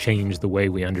it's just changed the way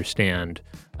we understand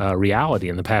reality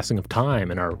and the passing of time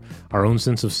and our own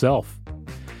sense of self.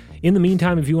 In the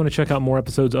meantime, if you want to check out more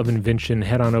episodes of Invention,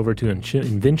 head on over to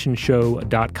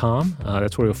inventionshow.com.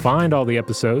 That's where you'll find all the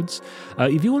episodes.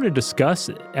 If you want to discuss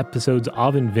episodes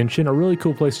of Invention, a really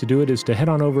cool place to do it is to head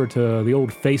on over to the old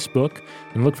Facebook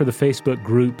and look for the Facebook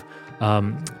group,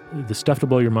 the Stuff to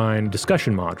Blow Your Mind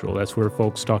discussion module. That's where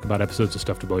folks talk about episodes of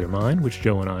Stuff to Blow Your Mind, which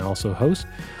Joe and I also host,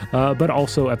 but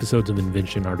also episodes of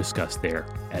Invention are discussed there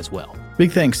as well.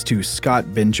 Big thanks to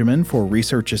Scott Benjamin for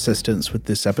research assistance with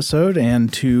this episode,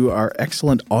 and to our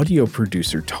excellent audio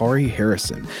producer, Tari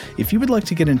Harrison. If you would like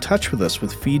to get in touch with us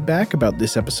with feedback about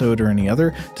this episode or any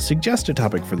other, to suggest a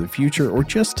topic for the future, or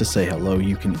just to say hello,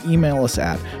 you can email us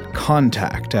at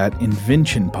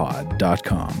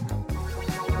contact@inventionpod.com.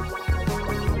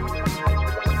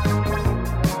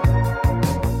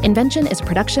 Invention is a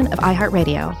production of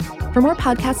iHeartRadio. For more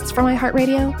podcasts from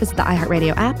iHeartRadio, visit the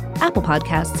iHeartRadio app, Apple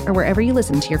Podcasts, or wherever you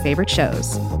listen to your favorite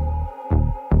shows.